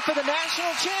play for the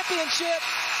national championship.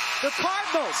 The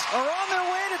Cardinals are on their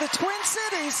way to the Twin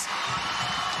Cities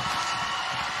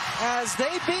as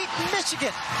they beat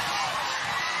Michigan.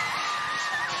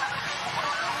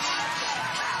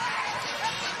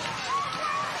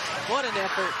 What an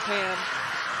effort, Pam.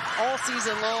 All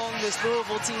season long, this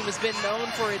Louisville team has been known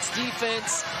for its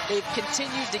defense. They've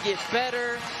continued to get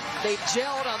better. They've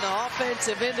gelled on the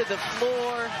offensive end of the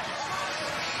floor.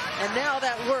 And now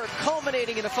that work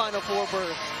culminating in a Final Four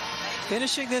berth.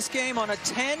 Finishing this game on a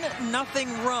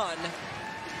 10-0 run.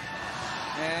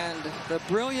 And the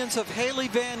brilliance of Hailey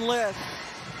Van Lith.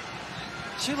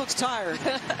 She looks tired.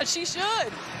 She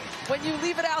should. When you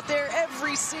leave it out there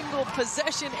every single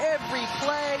possession, every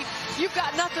play, you've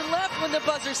got nothing left when the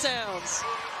buzzer sounds.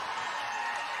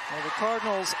 Well, the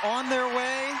Cardinals on their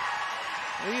way.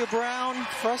 Leah Brown,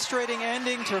 frustrating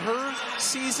ending to her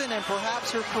season and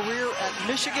perhaps her career at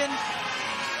Michigan.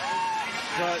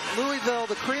 But Louisville,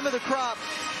 the cream of the crop,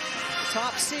 the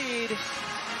top seed,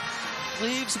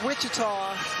 leaves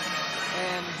Wichita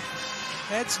and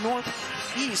heads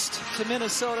northeast to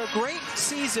Minnesota. Great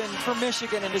season for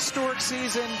Michigan, an historic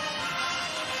season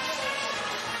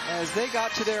as they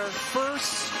got to their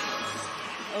first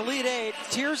Elite Eight.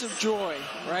 Tears of joy,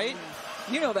 right?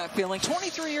 You know that feeling.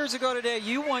 23 years ago today,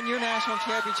 you won your national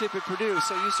championship at Purdue,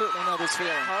 so you certainly know this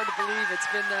feeling. Hard to believe it's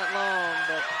been that long,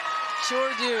 but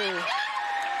sure do.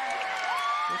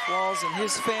 Rick Walls and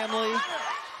his family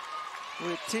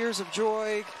with tears of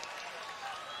joy.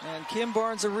 And Kim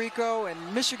Barnes-Arico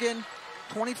and Michigan,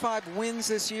 25 wins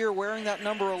this year, wearing that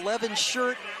number 11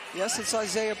 shirt. Yes, it's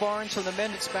Isaiah Barnes from the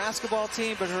men's basketball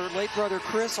team, but her late brother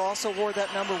Chris also wore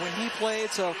that number when he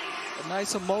played, so a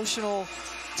nice emotional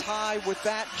tie with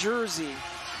that jersey.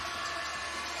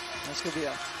 That's going to be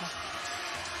a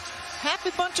happy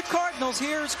bunch of Cardinals.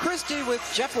 Here's Christy with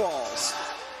Jeff Walls.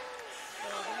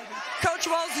 Coach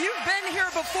Walls, you've been here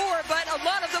before, but a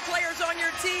lot of the players on your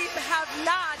team have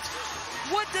not.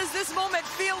 What does this moment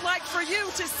feel like for you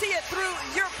to see it through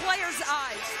your players'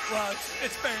 eyes? Well,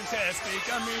 it's fantastic.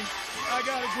 I mean, I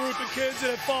got a group of kids that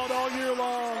have fought all year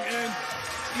long, and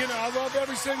you know, I love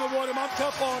every single one of them. I'm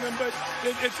tough on them, but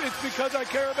it's because I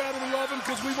care about them and love them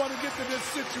because we want to get to this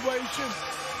situation.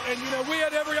 And, you know, we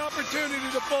had every opportunity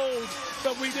to fold,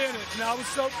 but we didn't. And I was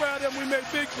so proud of them. We made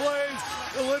big plays.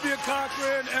 Olivia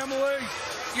Cochran, Emily,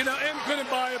 you know, Em couldn't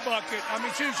buy a bucket. I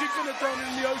mean, she couldn't have thrown it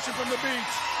in the ocean from the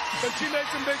beach. But she made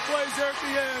some big plays there at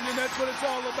the end, and that's what it's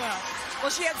all about.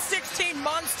 Well, she had 16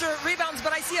 monster rebounds,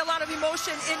 but I see a lot of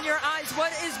emotion in your eyes.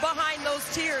 What is behind those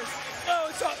tears? Oh,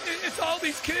 it's all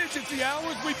these kids. It's the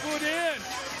hours we put in.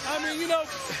 I mean, you know,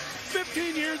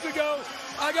 15 years ago,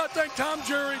 I got to thank Tom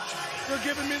Jurich for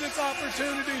giving me this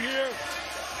opportunity here.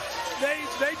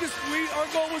 Our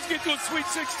goal was to get to a Sweet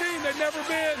 16. They've never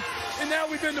been. And now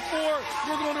we've been to 4.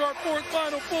 We're going to our 4th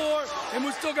Final Four, and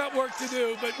we've still got work to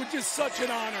do, but it's just such an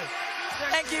honor.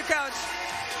 Thank you, Coach.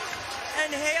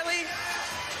 And Hailey,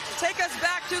 take us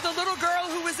back to the little girl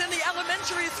who was in the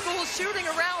elementary school shooting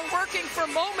around, working for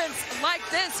moments like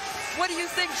this. What do you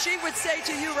think she would say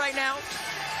to you right now?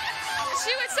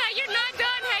 She would say, "You're not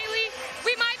done, Hailey.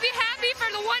 We might be happy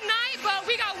for the one night, but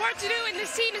we got work to do, and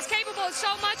this team is capable of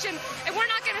so much, and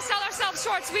we're not going to sell ourselves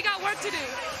short, so we got work to do."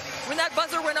 When that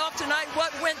buzzer went off tonight,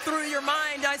 what went through your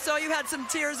mind? I saw you had some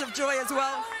tears of joy as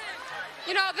well.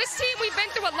 You know, this team, we've been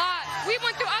through a lot. We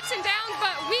went through ups and downs,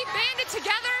 but we banded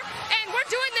together, and we're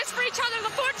doing this for each other.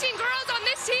 The 14 girls on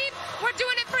this team, we're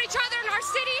doing it for each other in our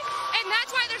city, and that's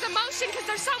why there's emotion, because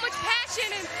there's so much passion,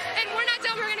 and we're not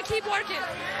done. We're going to keep working.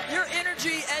 Your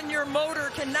energy and your motor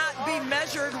cannot be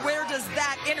measured. Where does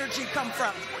that energy come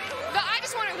from? I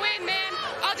just want to win, man.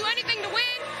 I'll do anything to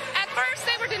win. At first,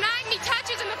 they were denying me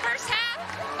touches in the first half,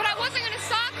 but I wasn't going to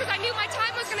stop because I knew my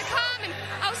time was going to come, and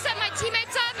I was setting my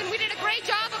teammates up, and we did a great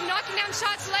job of knocking down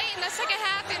shots late in the second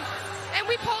half, and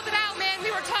we pulled it out, man.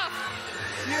 We were tough.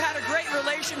 You had a great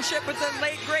relationship with the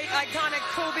late, great, iconic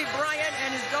Kobe Bryant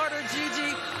and his daughter,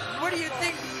 Gigi. What do you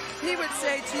think he would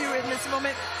say to you in this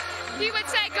moment? He would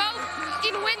say, "Go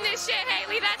and win this shit,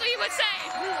 Hailey." That's what he would say.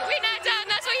 We're not done.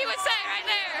 That's what he would say right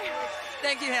there.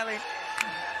 Thank you, Hailey.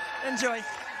 Enjoy.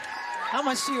 How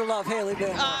much do you love Hailey Van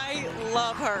Lith? I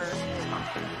love her.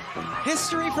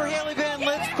 History for Hailey Van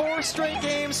Lith, 4 straight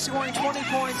games, scoring 20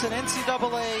 points in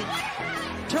NCAA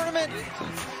tournament.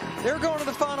 They're going to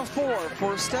the Final Four.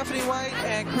 For Stephanie White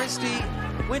and Christy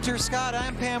Winter-Scott,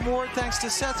 I'm Pam Ward. Thanks to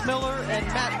Seth Miller and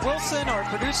Matt Wilson, our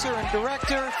producer and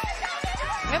director.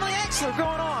 Emily Axler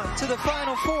going on to the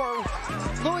Final Four.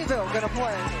 Louisville going to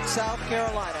play South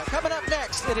Carolina. Coming up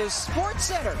next, it is Sports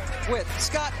Center with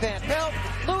Scott Van Pelt.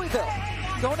 Louisville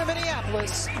going to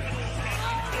Minneapolis.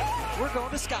 We're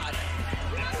going to Scott.